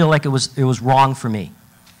also feel like it was wrong for me.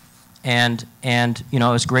 And you know,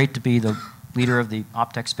 it was great to be the leader of the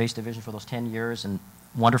Optech Space Division for those 10 years, and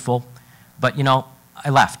wonderful. But, you know, I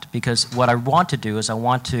left because what I want to do is I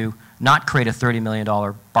want to not create a $30 million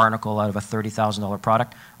barnacle out of a $30,000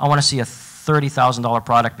 product. I want to see a $30,000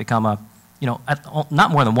 product become a, you know, not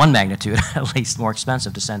more than one magnitude, at least more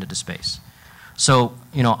expensive to send it to space. So,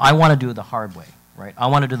 you know, I want to do it the hard way, right? I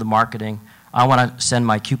want to do the marketing. I want to send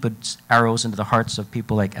my Cupid's arrows into the hearts of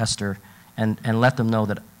people like Esther and let them know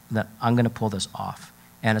that I'm going to pull this off.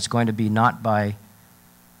 And it's going to be not by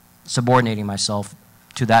subordinating myself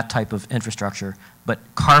to that type of infrastructure, but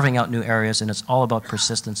carving out new areas, and it's all about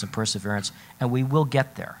persistence and perseverance, and we will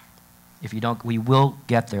get there. If you don't, we will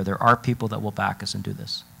get there. There are people that will back us and do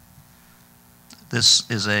this. This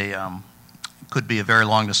is could be a very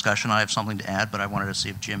long discussion. I have something to add, but I wanted to see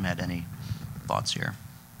if Jim had any thoughts here.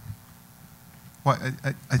 Well,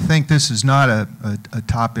 I think this is not a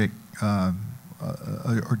topic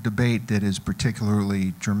or debate that is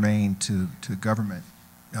particularly germane to government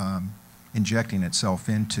injecting itself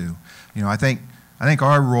into. You know, I think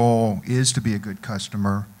our role is to be a good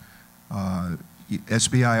customer.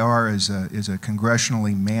 SBIR is a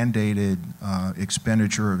congressionally mandated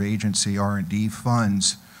expenditure of agency R&D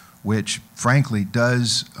funds, which frankly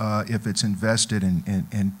does, if it's invested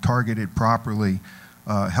and targeted properly,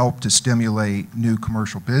 help to stimulate new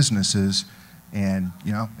commercial businesses. And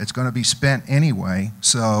you know, it's going to be spent anyway,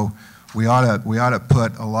 so we ought to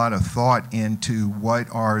put a lot of thought into what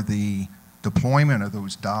are the deployment of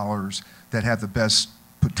those dollars that have the best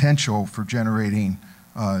potential for generating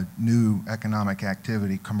new economic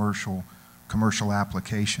activity, commercial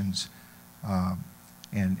applications.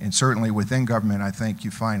 And certainly within government, I think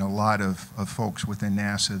you find a lot of folks within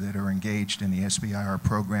NASA that are engaged in the SBIR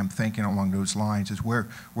program thinking along those lines, is where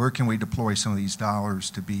can we deploy some of these dollars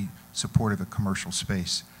to be supportive of commercial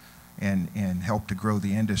space and help to grow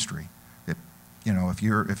the industry. You know, if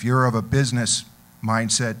you're of a business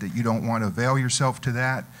mindset that you don't want to avail yourself to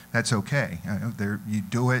that, that's okay. You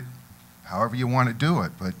do it however you want to do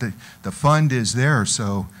it, but the fund is there.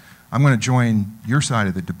 So I'm going to join your side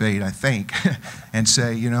of the debate, I think, and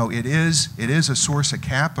say, you know, it is a source of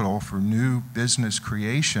capital for new business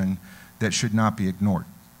creation that should not be ignored.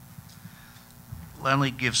 let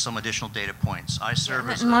me give some additional data points. I serve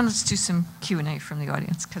as And let's do some Q&A from the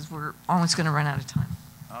audience, because we're almost going to run out of time.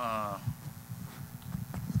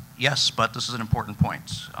 Yes, but this is an important point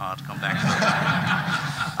to come back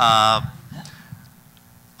to.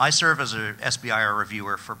 I serve as an SBIR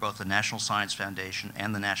reviewer for both the National Science Foundation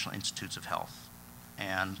and the National Institutes of Health.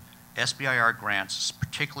 And SBIR grants,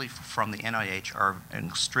 particularly from the NIH, are an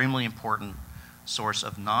extremely important source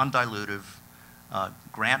of non-dilutive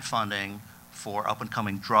grant funding for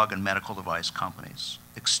up-and-coming drug and medical device companies.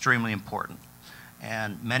 Extremely important.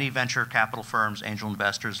 And many venture capital firms, angel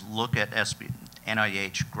investors, look at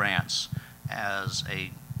NIH grants as a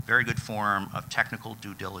very good form of technical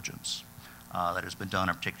due diligence that has been done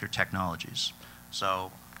on particular technologies.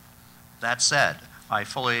 So that said, I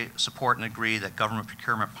fully support and agree that government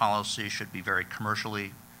procurement policy should be very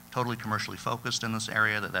totally commercially focused in this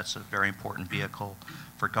area, that's a very important vehicle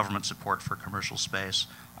for government support for commercial space.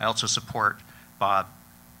 I also support, Bob,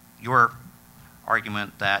 your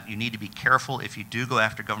argument that you need to be careful if you do go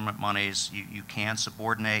after government monies, you can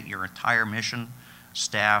subordinate your entire mission,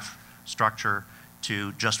 staff, structure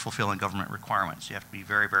to just fulfilling government requirements. You have to be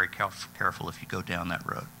very, very careful if you go down that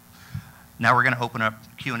road. Now we're going to open up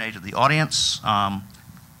Q&A to the audience.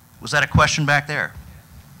 Was that a question back there?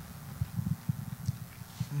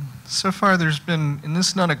 So far there's been, and this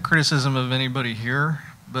is not a criticism of anybody here,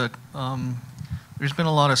 but there's been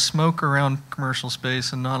a lot of smoke around commercial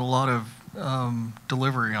space and not a lot of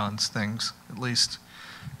delivery on things. At least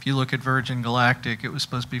if you look at Virgin Galactic, it was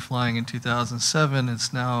supposed to be flying in 2007.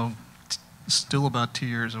 It's now still about 2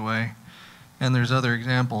 years away. And there's other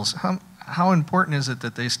examples. How important is it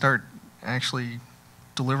that they start actually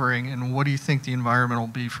delivering, and what do you think the environment will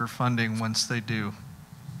be for funding once they do?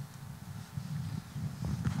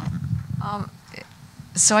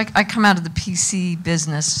 So I come out of the PC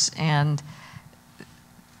business and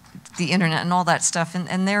the internet and all that stuff,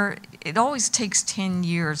 and it always takes 10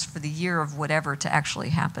 years for the year of whatever to actually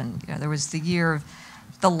happen. You know, there was the year of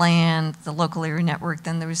the LAN, the local area network,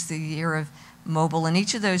 then there was the year of mobile, and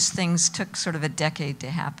each of those things took sort of a decade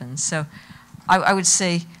to happen. So I would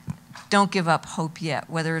say don't give up hope yet,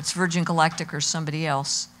 whether it's Virgin Galactic or somebody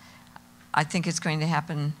else. I think it's going to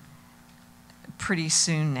happen pretty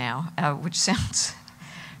soon now, which sounds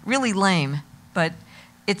really lame, but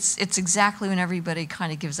it's exactly when everybody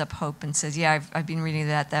kind of gives up hope and says, yeah, I've been reading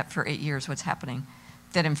that for 8 years, what's happening,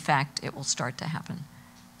 that in fact it will start to happen.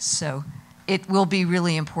 So it will be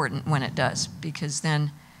really important when it does, because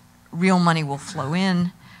then real money will flow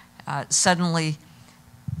in. Suddenly,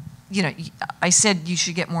 you know, I said you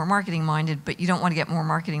should get more marketing minded, but you don't want to get more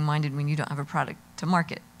marketing minded when you don't have a product to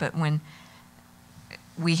market. But when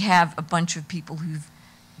we have a bunch of people who've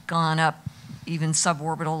gone up even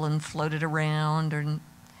suborbital and floated around, and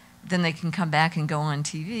then they can come back and go on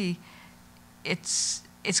TV, it's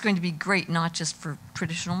going to be great, not just for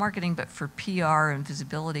traditional marketing, but for PR and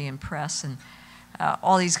visibility and press. And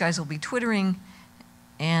all these guys will be twittering,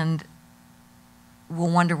 and we'll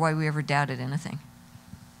wonder why we ever doubted anything.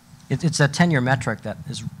 It's that 10-year metric that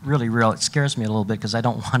is really real. It scares me a little bit because I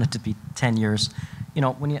don't want it to be 10 years. You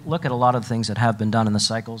know, when you look at a lot of the things that have been done in the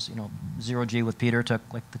cycles, you know, 0G with Peter took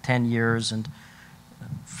like the 10 years, and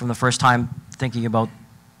from the first time thinking about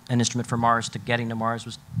an instrument for Mars to getting to Mars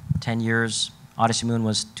was 10 years. Odyssey Moon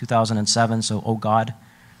was 2007, so oh God.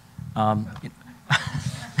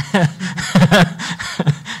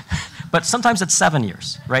 But sometimes it's 7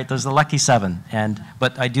 years, right? There's the lucky 7.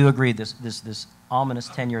 But I do agree, this ominous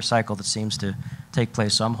 10-year cycle that seems to take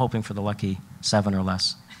place, so I'm hoping for the lucky 7 or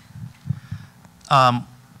less.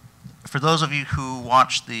 For those of you who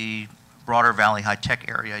watch the broader Valley high-tech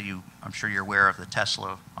area, I'm sure you're aware of the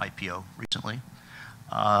Tesla IPO recently.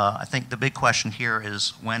 I think the big question here is,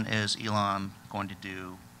 when is Elon going to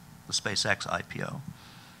do the SpaceX IPO?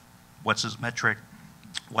 What's his metric?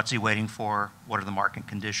 What's he waiting for? What are the market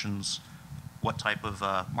conditions? What type of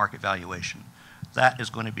market valuation? That is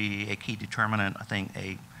going to be a key determinant, I think,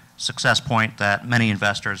 a success point that many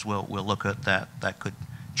investors will look at that could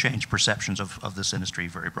change perceptions of this industry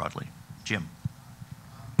very broadly. Jim.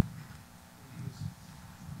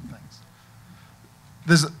 Thanks.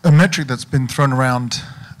 There's a metric that's been thrown around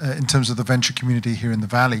in terms of the venture community here in the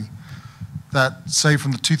Valley that, say,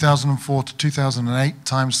 from the 2004 to 2008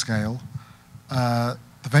 timescale, the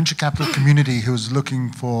venture capital community who was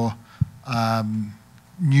looking for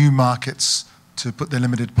new markets to put their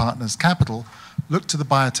limited partners' capital looked to the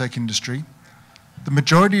biotech industry. The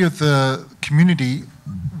majority of the community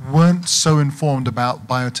weren't so informed about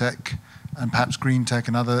biotech and perhaps green tech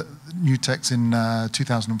and other new techs in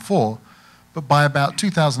 2004, but by about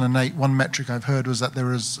 2008, one metric I've heard was that there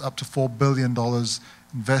was up to $4 billion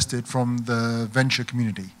invested from the venture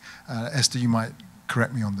community. Esther, you might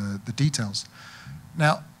correct me on the details.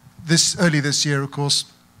 Now, early this year, of course,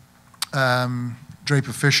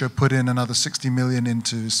 Draper Fisher put in another 60 million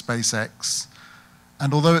into SpaceX.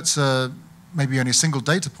 And although it's maybe only a single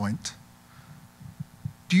data point,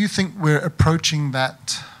 do you think we're approaching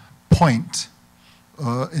that point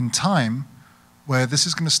in time where this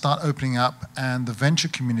is going to start opening up and the venture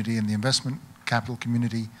community and the investment capital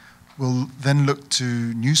community will then look to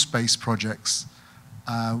new space projects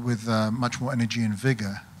with much more energy and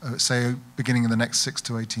vigor, say beginning in the next 6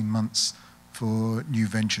 to 18 months for new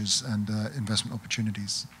ventures and investment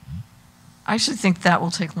opportunities? I actually think that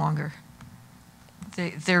will take longer.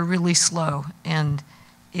 They're really slow, and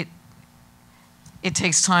it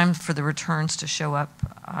takes time for the returns to show up.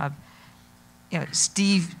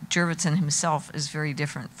 Steve Jurvetson himself is very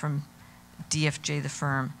different from DFJ, the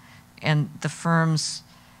firm, and the firms.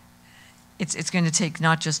 It's going to take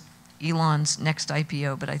not just Elon's next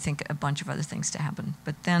IPO, but I think a bunch of other things to happen.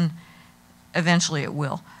 But then, eventually, it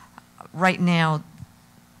will. Right now,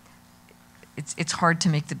 it's hard to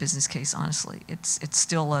make the business case. Honestly, it's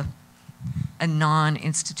still a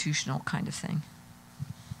non-institutional kind of thing.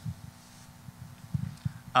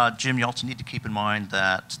 Jim, you also need to keep in mind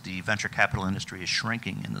that the venture capital industry is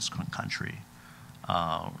shrinking in this country.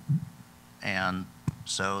 And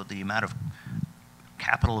so the amount of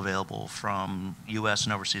capital available from U.S.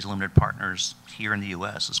 and overseas limited partners here in the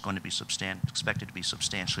U.S. is going to be expected to be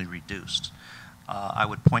substantially reduced. I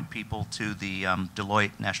would point people to the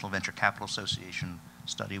Deloitte National Venture Capital Association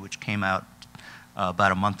study, which came out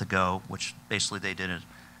about a month ago, which basically they did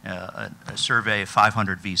a survey of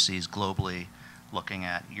 500 VCs globally, looking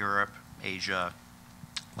at Europe, Asia,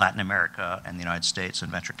 Latin America, and the United States in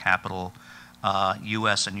venture capital.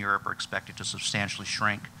 U.S. and Europe are expected to substantially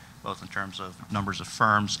shrink, both in terms of numbers of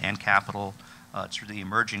firms and capital. It's through the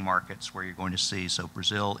emerging markets where you're going to see, so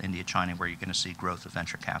Brazil, India, China, where you're going to see growth of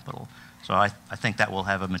venture capital. So I think that will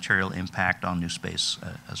have a material impact on NewSpace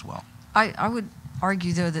as well. I would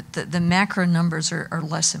argue, though, that the macro numbers are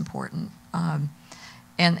less important.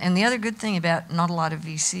 And the other good thing about not a lot of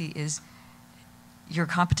VC is your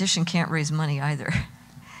competition can't raise money either.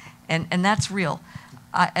 And that's real.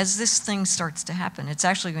 As this thing starts to happen, it's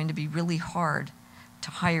actually going to be really hard to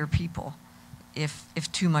hire people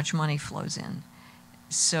if too much money flows in.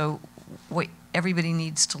 So what everybody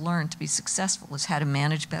needs to learn to be successful is how to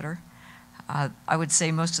manage better. I would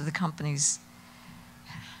say most of the companies,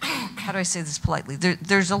 how do I say this politely?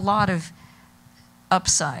 There's a lot of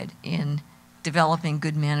upside in developing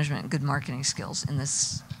good management and good marketing skills in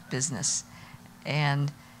this business.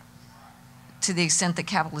 And to the extent that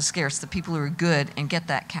capital is scarce, the people who are good and get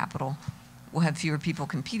that capital will have fewer people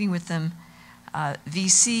competing with them.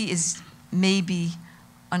 VC is maybe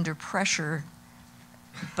under pressure,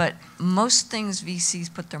 but most things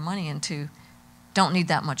VCs put their money into don't need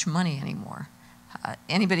that much money anymore.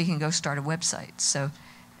 Anybody can go start a website. So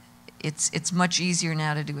it's much easier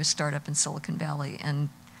now to do a startup in Silicon Valley, and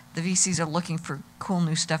the VCs are looking for cool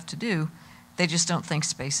new stuff to do. They just don't think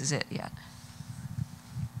space is it yet.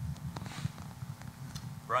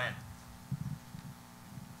 Brian.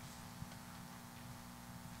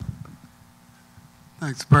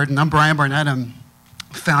 Thanks, Burton. I'm Brian Barnett. I'm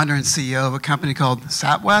founder and CEO of a company called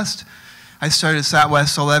SatWest. I started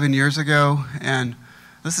SatWest 11 years ago, and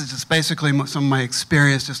this is just basically some of my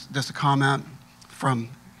experience, just a comment from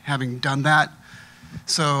having done that.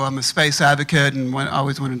 So I'm a space advocate and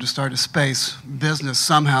always wanted to start a space business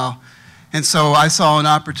somehow. And so I saw an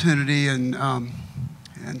opportunity in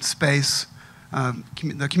space,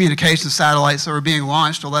 the communication satellites that were being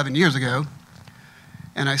launched 11 years ago.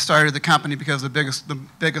 And I started the company because the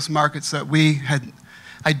biggest markets that we had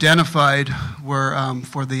identified were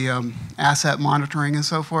for the asset monitoring and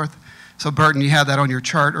so forth. So Burton, you had that on your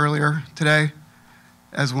chart earlier today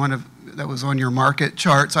as that was on your market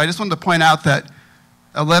chart. So I just wanted to point out that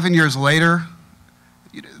 11 years later,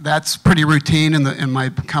 that's pretty routine in my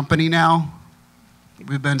company now.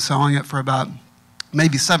 We've been selling it for about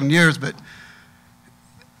maybe 7 years, but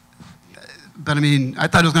I mean, I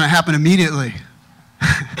thought it was going to happen immediately.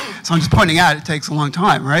 So I'm just pointing out it takes a long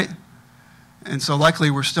time, right? And so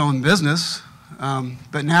luckily we're still in business,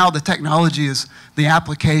 but now the technology the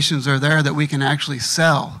applications are there that we can actually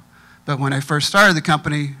sell. But when I first started the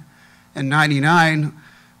company in '99,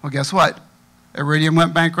 well, guess what? Iridium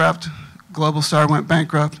went bankrupt, Globalstar went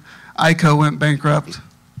bankrupt, ICO went bankrupt.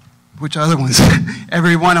 Which other ones?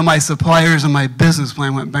 Every one of my suppliers in my business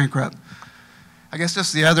plan went bankrupt. I guess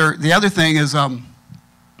just the other thing is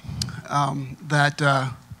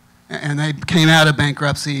and they came out of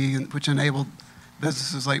bankruptcy, which enabled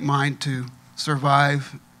businesses like mine to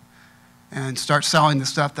survive and start selling the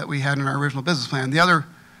stuff that we had in our original business plan. The other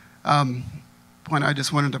point I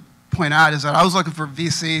just wanted to point out is that I was looking for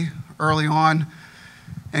VC early on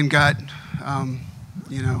and got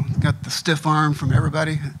the stiff arm from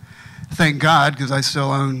everybody. Thank God, because I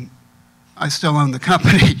still own the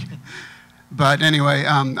company. But anyway,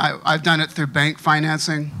 I've done it through bank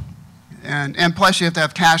financing, and plus you have to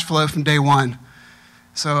have cash flow from day one.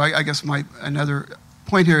 So I guess another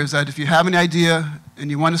point here is that if you have an idea and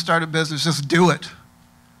you want to start a business, just do it.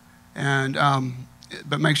 And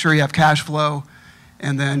but make sure you have cash flow,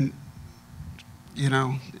 and then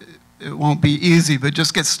it won't be easy, but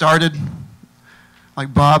just get started,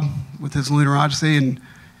 like Bob with his Lunar Odyssey,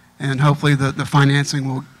 and hopefully the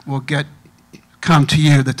financing will come to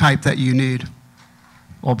you, the type that you need.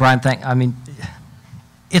 Well, Brian,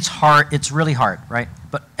 it's hard. It's really hard, right?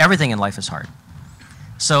 But everything in life is hard.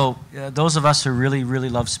 So those of us who really, really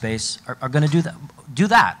love space are going to do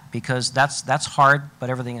that because that's hard. But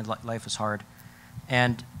everything in life is hard,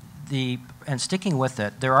 and sticking with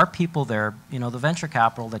it, there are people there. The venture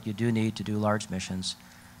capital that you do need to do large missions,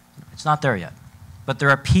 it's not there yet. But there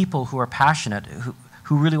are people who are passionate,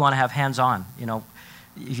 who really want to have hands-on.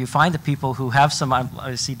 If you find the people who have some,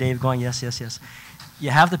 I see Dave going, yes, yes, yes.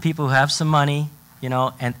 You have the people who have some money,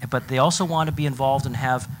 but they also want to be involved and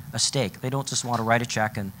have a stake. They don't just want to write a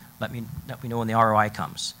check and let me know when the ROI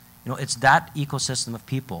comes. It's that ecosystem of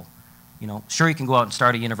people. Sure, you can go out and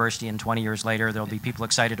start a university, and 20 years later there'll be people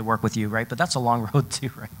excited to work with you, right? But that's a long road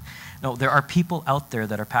too, right? No, there are people out there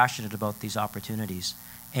that are passionate about these opportunities.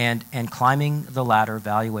 And climbing the ladder,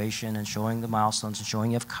 valuation, and showing the milestones, and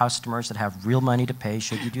showing you have customers that have real money to pay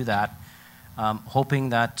should you do that,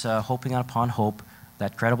 hoping upon hope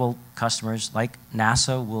that credible customers like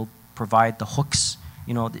NASA will provide the hooks,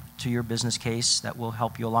 to your business case that will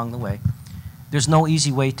help you along the way. There's no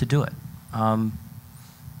easy way to do it.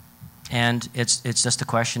 And it's just a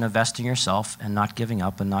question of vesting yourself and not giving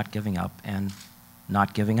up and not giving up and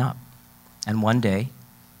not giving up. And one day,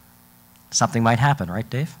 something might happen, right,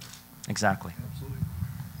 Dave? Exactly. Absolutely.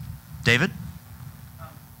 David?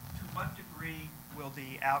 To what degree will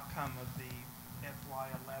the outcome of the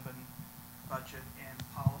FY11 budget and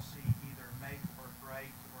policy either make or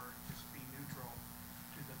break or just be neutral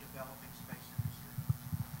to the developing space industry?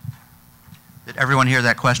 Did everyone hear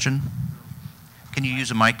that question? Can you use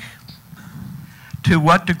a mic? To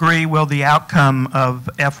what degree will the outcome of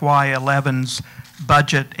FY11's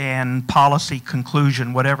budget and policy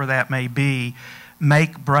conclusion, whatever that may be,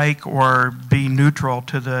 make, break, or be neutral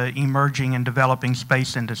to the emerging and developing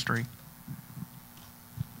space industry?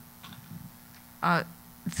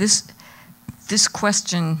 This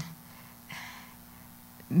question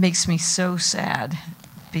makes me so sad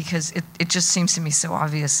because it just seems to me so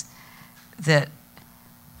obvious that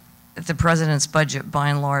the president's budget, by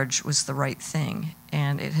and large, was the right thing,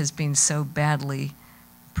 and it has been so badly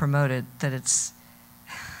promoted that it's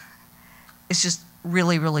just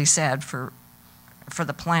really, really sad for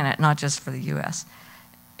the planet, not just for the U.S.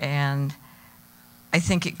 And I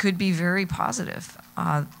think it could be very positive.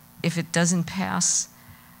 If it doesn't pass,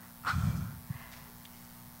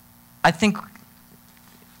 I think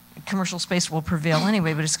commercial space will prevail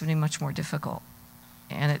anyway, but it's going to be much more difficult.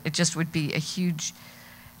 And it just would be a huge...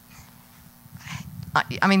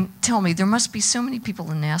 I mean, tell me, there must be so many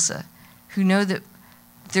people in NASA who know that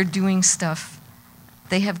they're doing stuff,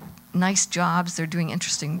 they have nice jobs, they're doing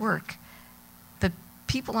interesting work, but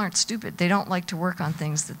people aren't stupid. They don't like to work on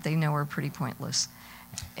things that they know are pretty pointless.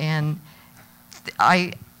 And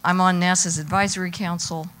I'm on NASA's advisory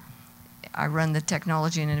council. I run the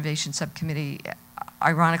Technology and Innovation Subcommittee.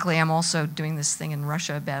 Ironically, I'm also doing this thing in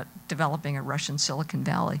Russia about developing a Russian Silicon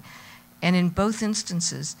Valley. And in both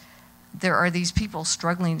instances, there are these people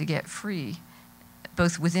struggling to get free,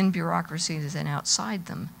 both within bureaucracies and outside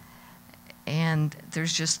them. And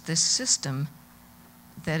there's just this system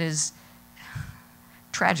that is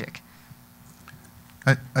tragic.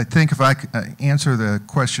 I think if I could answer the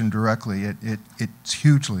question directly, it's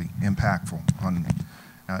hugely impactful.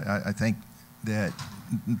 I think that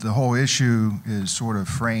the whole issue is sort of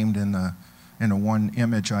framed in the one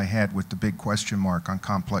image I had with the big question mark on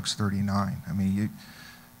Complex 39. I mean,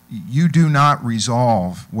 you do not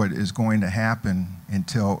resolve what is going to happen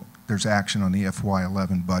until there's action on the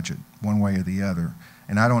FY11 budget, one way or the other.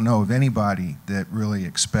 And I don't know of anybody that really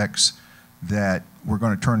expects that we're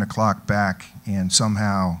going to turn the clock back and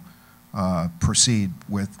somehow proceed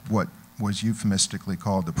with what was euphemistically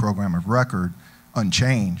called the program of record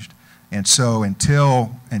unchanged. And so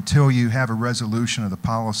until you have a resolution of the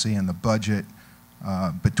policy and the budget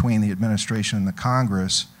between the administration and the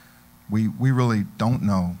Congress, we really don't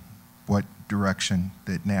know what direction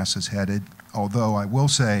that NASA's headed, although I will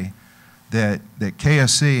say that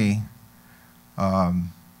KSC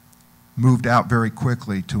moved out very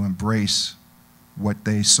quickly to embrace what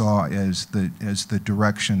they saw as the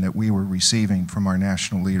direction that we were receiving from our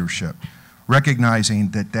national leadership,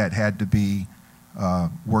 recognizing that that had to be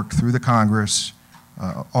worked through the Congress,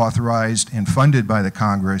 authorized and funded by the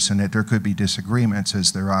Congress, and that there could be disagreements,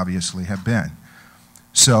 as there obviously have been.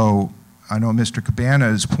 So I know Mr.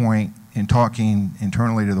 Cabana's point in talking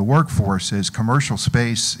internally to the workforce is commercial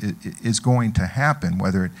space is going to happen,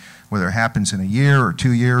 whether it happens in a year or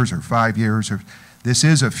 2 years or 5 years. This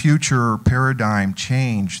is a future paradigm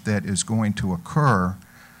change that is going to occur.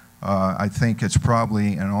 I think it's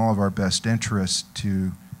probably in all of our best interests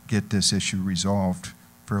to get this issue resolved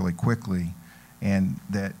fairly quickly, and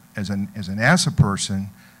that as a NASA person,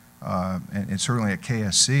 and certainly at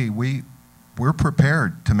KSC, we're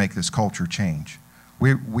prepared to make this culture change.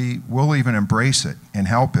 We'll even embrace it and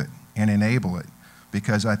help it and enable it,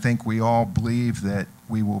 because I think we all believe that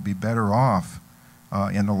we will be better off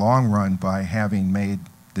in the long run by having made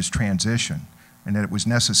this transition, and that it was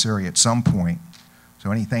necessary at some point.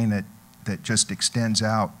 So anything that just extends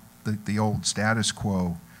out the old status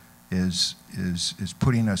quo is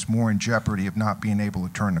putting us more in jeopardy of not being able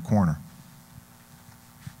to turn the corner.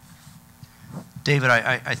 David,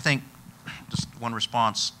 I think just one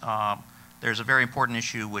response. There's a very important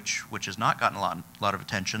issue which has not gotten a lot of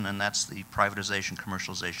attention, and that's the privatization,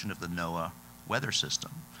 commercialization of the NOAA weather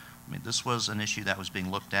system. I mean, this was an issue that was being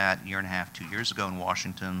looked at a year and a half, 2 years ago in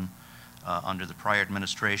Washington under the prior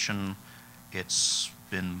administration. It's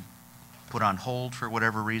been put on hold for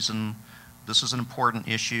whatever reason. This is an important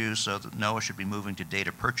issue, so that NOAA should be moving to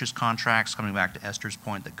data purchase contracts, coming back to Esther's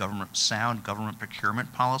point that sound government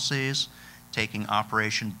procurement policies, taking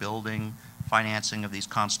operation, building, financing of these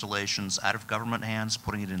constellations out of government hands,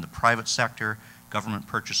 putting it in the private sector. Government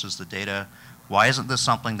purchases the data. Why isn't this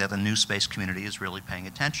something that the NewSpace community is really paying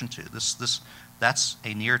attention to? That's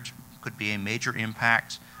could be a major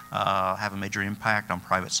impact, have a major impact on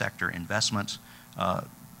private sector investment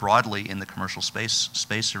broadly in the commercial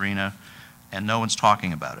space arena, and no one's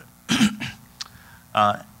talking about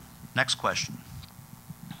it. Next question.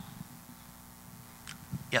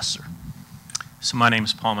 Yes, sir. So my name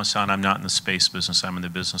is Paul Masson. I'm not in the space business. I'm in the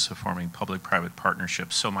business of forming public-private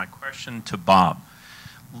partnerships. So my question to Bob,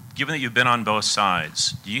 given that you've been on both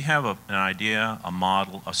sides, do you have an idea, a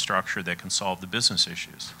model, a structure that can solve the business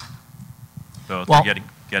issues? Both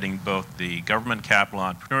getting both the government capital,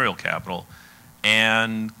 entrepreneurial capital,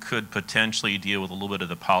 and could potentially deal with a little bit of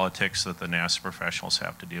the politics that the NASA professionals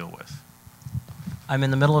have to deal with? I'm in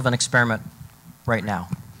the middle of an experiment right now,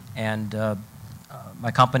 and my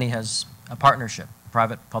company has a partnership,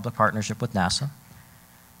 private-public partnership with NASA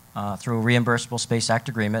through a reimbursable Space Act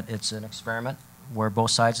agreement. It's an experiment where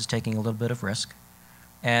both sides is taking a little bit of risk,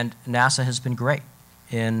 and NASA has been great.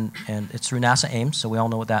 And it's through NASA Ames, so we all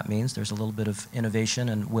know what that means. There's a little bit of innovation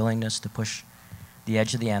and willingness to push the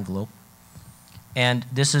edge of the envelope. And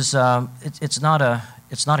this is it's not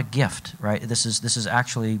a gift, right? This is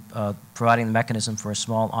actually providing the mechanism for a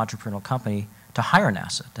small entrepreneurial company to hire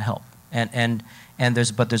NASA to help. And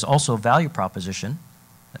there's also a value proposition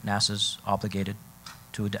that NASA's obligated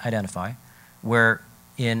to identify, where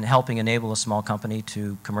in helping enable a small company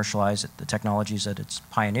to commercialize the technologies that it's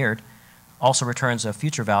pioneered, also returns a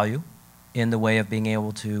future value in the way of being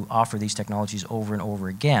able to offer these technologies over and over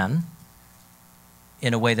again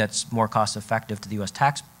in a way that's more cost effective to the U.S.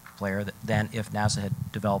 taxpayer than if NASA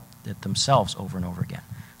had developed it themselves over and over again.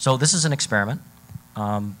 So this is an experiment.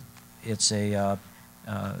 It's a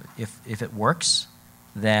if it works,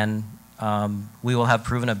 then we will have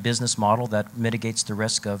proven a business model that mitigates the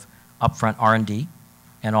risk of upfront R&D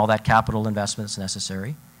and all that capital investment that's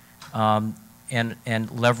necessary, and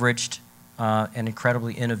leveraged an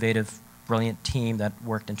incredibly innovative, brilliant team that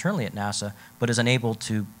worked internally at NASA, but is unable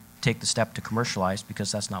to take the step to commercialize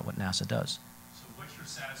because that's not what NASA does. So what's your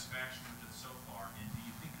satisfaction with it so far, and do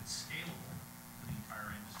you think it's scalable for the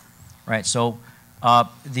entire industry? Right, so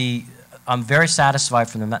I'm very satisfied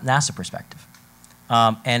from the NASA perspective.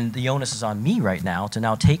 And the onus is on me right now to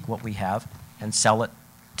now take what we have and sell it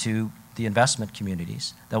to the investment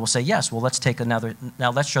communities that will say, yes, well, let's take another,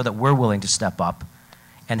 now let's show that we're willing to step up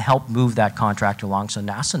and help move that contract along so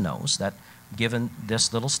NASA knows that given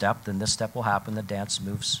this little step, then this step will happen, the dance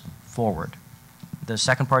moves forward. The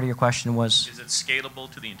second part of your question was? Is it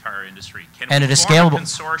scalable to the entire industry? Can and we it is form scalable. A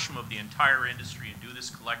consortium of the entire industry and do this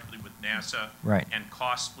collectively with NASA right. and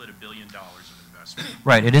cost split $1 billion of investment?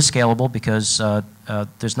 Right, it is scalable because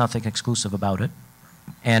there's nothing exclusive about it.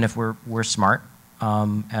 And if we're smart,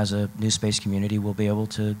 as a NewSpace community, we'll be able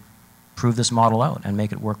to prove this model out and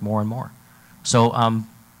make it work more and more. So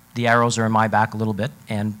the arrows are in my back a little bit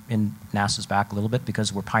and in NASA's back a little bit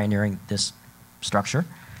because we're pioneering this structure.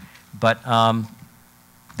 But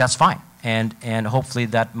that's fine. And hopefully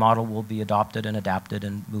that model will be adopted and adapted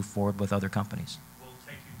and move forward with other companies. We'll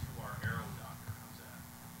take you to our arrow doctor. How's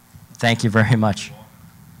that? Thank you very much.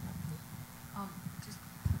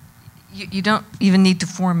 You don't even need to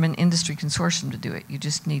form an industry consortium to do it. You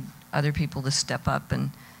just need other people to step up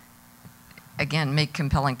and, again, make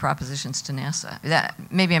compelling propositions to NASA.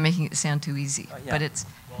 Maybe I'm making it sound too easy, yeah. but it's...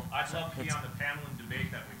 Well, I'd love to be on the panel and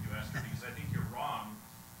debate that with you, Esther, because I think you're wrong,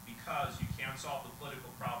 because you can't solve the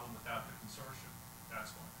political problem without the consortium.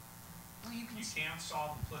 That's why. Well, you can't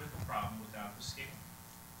solve the political problem without the scale.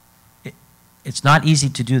 It's not easy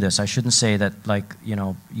to do this. I shouldn't say that, like, you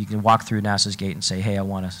know, you can walk through NASA's gate and say, hey, I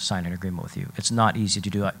want to sign an agreement with you. It's not easy to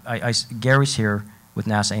do. Gary's here with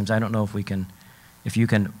NASA Ames. I don't know if you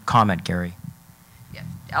can comment, Gary. Yeah,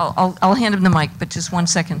 I'll hand him the mic, but just one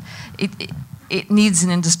second. It needs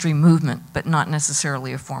an industry movement, but not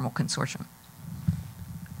necessarily a formal consortium.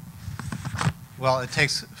 Well, it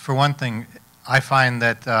takes, for one thing, I find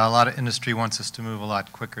that a lot of industry wants us to move a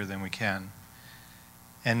lot quicker than we can.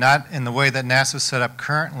 And not in the way that NASA's set up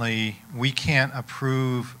currently, we can't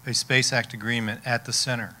approve a Space Act agreement at the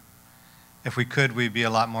center. If we could, we'd be a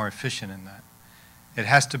lot more efficient in that. It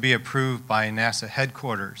has to be approved by NASA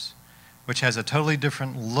headquarters, which has a totally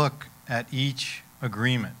different look at each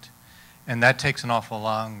agreement. And that takes an awful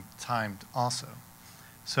long time also.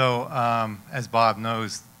 So as Bob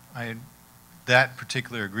knows, that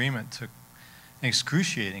particular agreement took an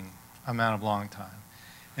excruciating amount of long time.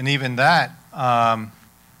 And even that,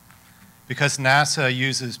 because NASA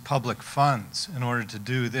uses public funds in order to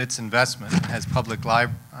do its investment, it has public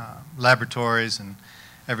laboratories and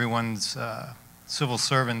everyone's civil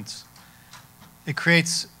servants, it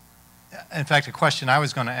creates, in fact, a question I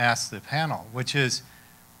was going to ask the panel, which is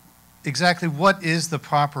exactly what is the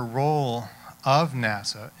proper role of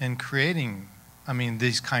NASA in creating,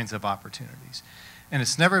 these kinds of opportunities? And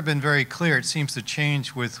it's never been very clear. It seems to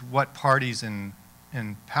change with what parties in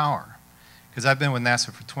power. Because I've been with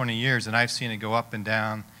NASA for 20 years, and I've seen it go up and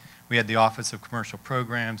down. We had the Office of Commercial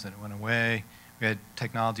Programs, and it went away. We had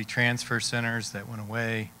technology transfer centers that went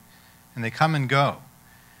away. And they come and go.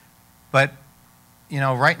 But,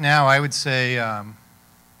 right now I would say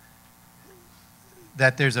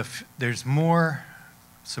that there's more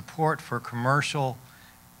support for commercial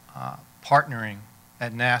partnering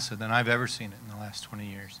at NASA than I've ever seen it in the last 20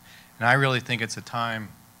 years. And I really think it's a time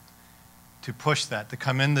to push that, to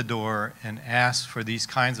come in the door and ask for these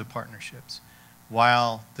kinds of partnerships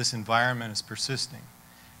while this environment is persisting.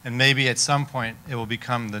 And maybe at some point it will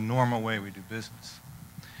become the normal way we do business.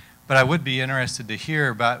 But I would be interested to hear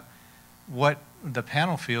about what the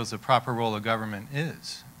panel feels the proper role of government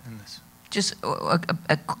is in this. Just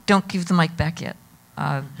don't give the mic back yet.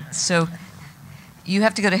 So you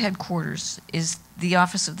have to go to headquarters. Is the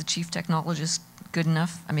Office of the Chief Technologist good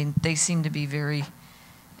enough? They seem to be very...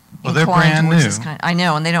 Well, they're brand new. I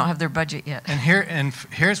know, and they don't have their budget yet. And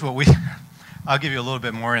here's what I'll give you a little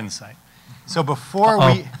bit more insight. So before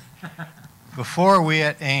we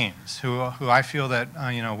at Ames, who I feel that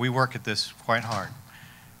we work at this quite hard,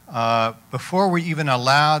 before we even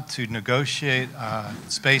allowed to negotiate a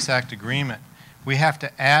Space Act agreement, we have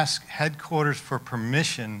to ask headquarters for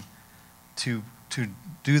permission to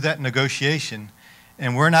do that negotiation,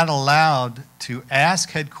 and we're not allowed to ask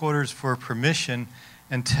headquarters for permission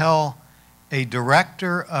until a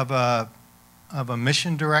director of a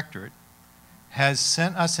mission directorate has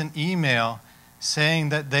sent us an email saying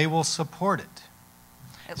that they will support it.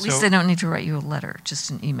 At least they don't need to write you a letter, just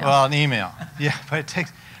an email. Well, an email, yeah,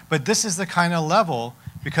 but this is the kind of level,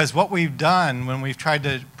 because what we've done when we've tried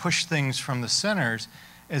to push things from the centers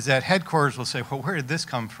is that headquarters will say, well, where did this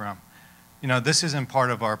come from? This isn't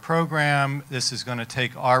part of our program. This is going to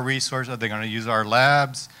take our resources. They're going to use our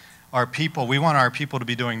labs. Our people, we want our people to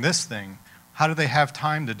be doing this thing. How do they have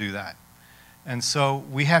time to do that? And so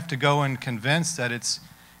we have to go and convince that it's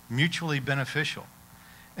mutually beneficial.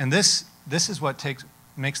 And this is what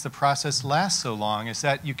makes the process last so long, is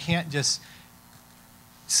that you can't just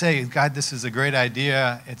say, God, this is a great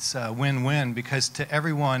idea, it's a win-win, because to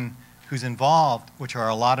everyone who's involved, which are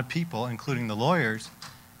a lot of people, including the lawyers,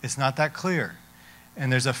 it's not that clear.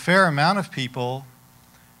 And there's a fair amount of people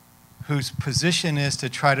whose position is to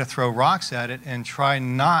try to throw rocks at it and try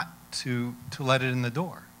not to let it in the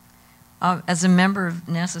door. As a member of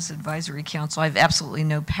NASA's Advisory Council, I have absolutely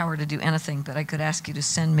no power to do anything, but I could ask you to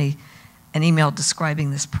send me an email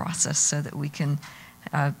describing this process so that we can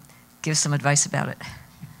give some advice about it.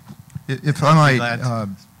 If I might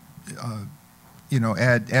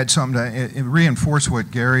add something to reinforce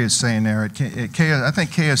what Gary is saying there. I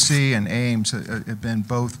think KSC and Ames have been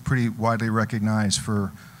both pretty widely recognized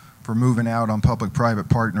for moving out on public-private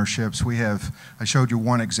partnerships. I showed you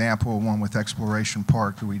one example, one with Exploration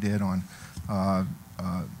Park that we did on,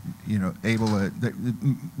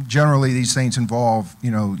 generally these things involve,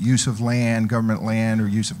 use of land, or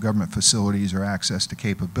use of government facilities or access to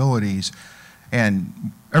capabilities.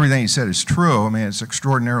 And everything he said is true. I mean, it's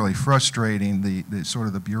extraordinarily frustrating, the sort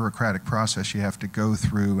of the bureaucratic process you have to go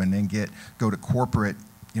through and then go to corporate,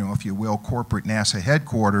 if you will, corporate NASA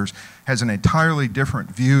headquarters has an entirely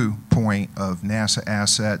different viewpoint of NASA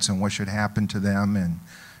assets and what should happen to them and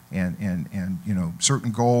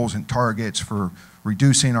certain goals and targets for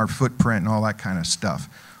reducing our footprint and all that kind of stuff.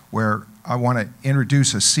 Where I want to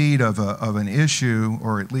introduce a seed of an issue,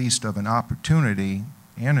 or at least of an opportunity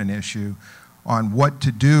and an issue, on what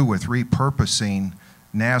to do with repurposing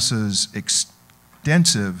NASA's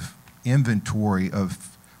extensive inventory of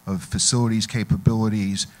facilities,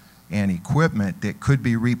 capabilities, and equipment that could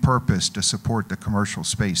be repurposed to support the commercial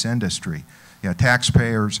space industry.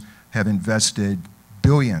 Taxpayers have invested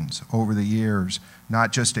billions over the years,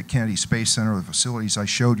 not just at Kennedy Space Center, the facilities I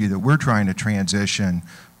showed you that we're trying to transition,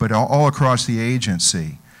 but all across the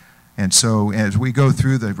agency. And so as we go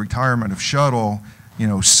through the retirement of shuttle,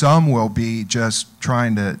 some will be just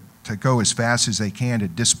trying to go as fast as they can to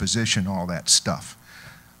disposition all that stuff.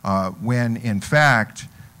 When in fact,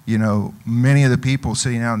 many of the people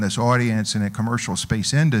sitting out in this audience in the commercial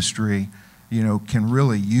space industry, can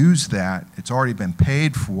really use that. It's already been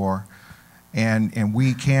paid for, and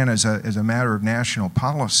we can, as a matter of national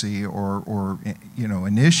policy or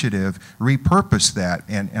initiative, repurpose that.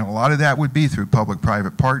 And a lot of that would be through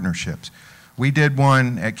public-private partnerships. We did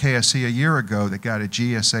one at KSC a year ago that got a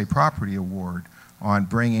GSA property award on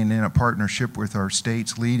bringing in a partnership with our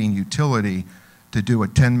state's leading utility to do a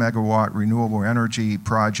 10 megawatt renewable energy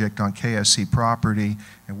project on KSC property,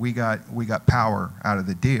 and we got power out of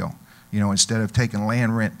the deal. Instead of taking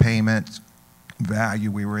land rent payment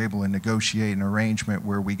value, we were able to negotiate an arrangement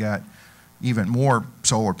where we got even more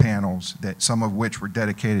solar panels, that some of which were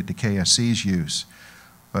dedicated to KSC's use.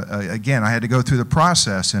 Again, I had to go through the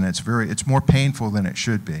process, and it's more painful than it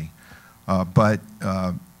should be. But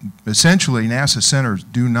essentially, NASA centers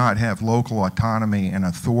do not have local autonomy and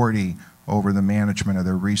authority over the management of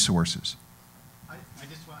their resources. I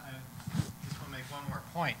just want to make one more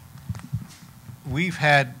point. We've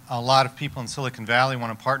had a lot of people in Silicon Valley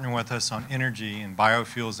want to partner with us on energy and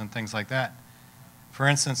biofuels and things like that. For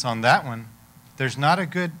instance, on that one, there's not a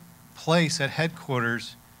good place at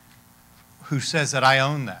headquarters who says that I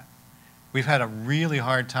own that. We've had a really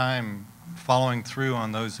hard time following through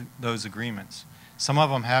on those agreements. Some of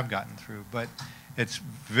them have gotten through, but it's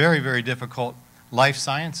very, very difficult. Life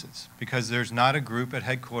sciences, because there's not a group at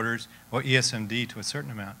headquarters, or ESMD to a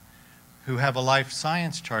certain amount, who have a life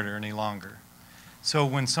science charter any longer. So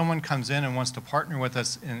when someone comes in and wants to partner with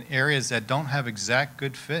us in areas that don't have exact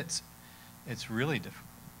good fits, it's really difficult.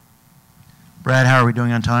 Brad, how are we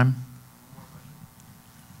doing on time?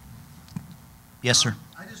 Yes, sir.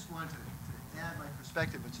 I just wanted to add my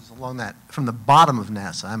perspective, which is along that, from the bottom of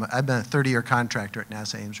NASA. I've been a 30-year contractor at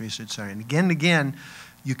NASA Ames Research Center, and again,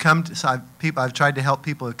 you come to, so I've tried to help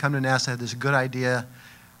people who come to NASA have this good idea.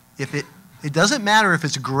 If it doesn't matter if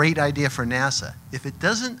it's a great idea for NASA. If it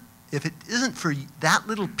isn't for that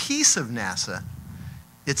little piece of NASA,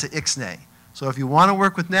 it's an ixnay. So if you want to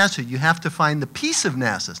work with NASA, you have to find the piece of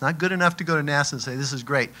NASA. It's not good enough to go to NASA and say, this is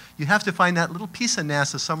great. You have to find that little piece of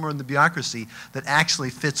NASA somewhere in the bureaucracy that actually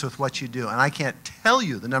fits with what you do. And I can't tell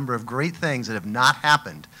you the number of great things that have not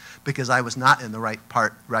happened because I was not in the right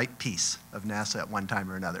piece of NASA at one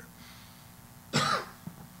time or another.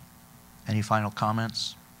 Any final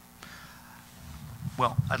comments?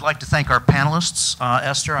 Well, I'd like to thank our panelists.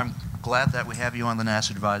 Esther, I'm glad that we have you on the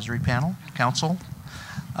NASA Advisory Council.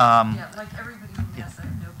 Yeah, like everybody in NASA, I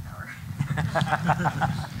have no power.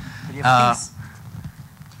 But you have peace.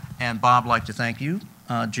 And Bob, I'd like to thank you,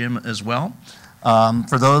 Jim, as well.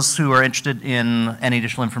 For those who are interested in any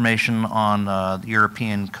additional information on the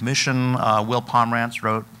European Commission, Will Pomerantz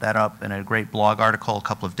wrote that up in a great blog article a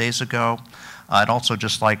couple of days ago. I'd also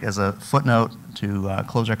just like, as a footnote, to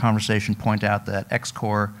close our conversation, point out that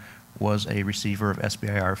XCOR was a receiver of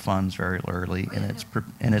SBIR funds very early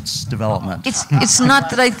in its development. It's not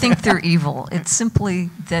that I think they're evil. It's simply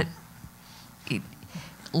that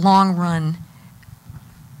long run,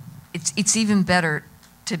 it's even better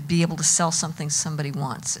to be able to sell something somebody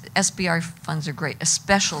wants. SBIR funds are great,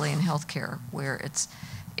 especially in healthcare, where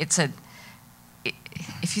if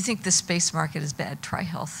you think the space market is bad, try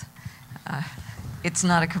health. it's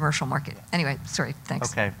not a commercial market. Anyway, sorry,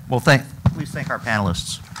 thanks. Okay. Well, please thank our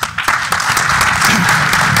panelists.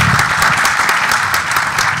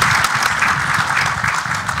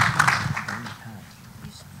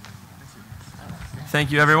 Thank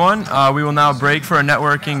you, everyone. We will now break for a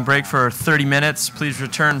networking break for 30 minutes. Please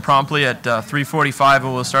return promptly at 3:45,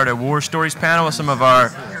 and we'll start a War Stories panel with some of our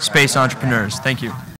space entrepreneurs. Thank you.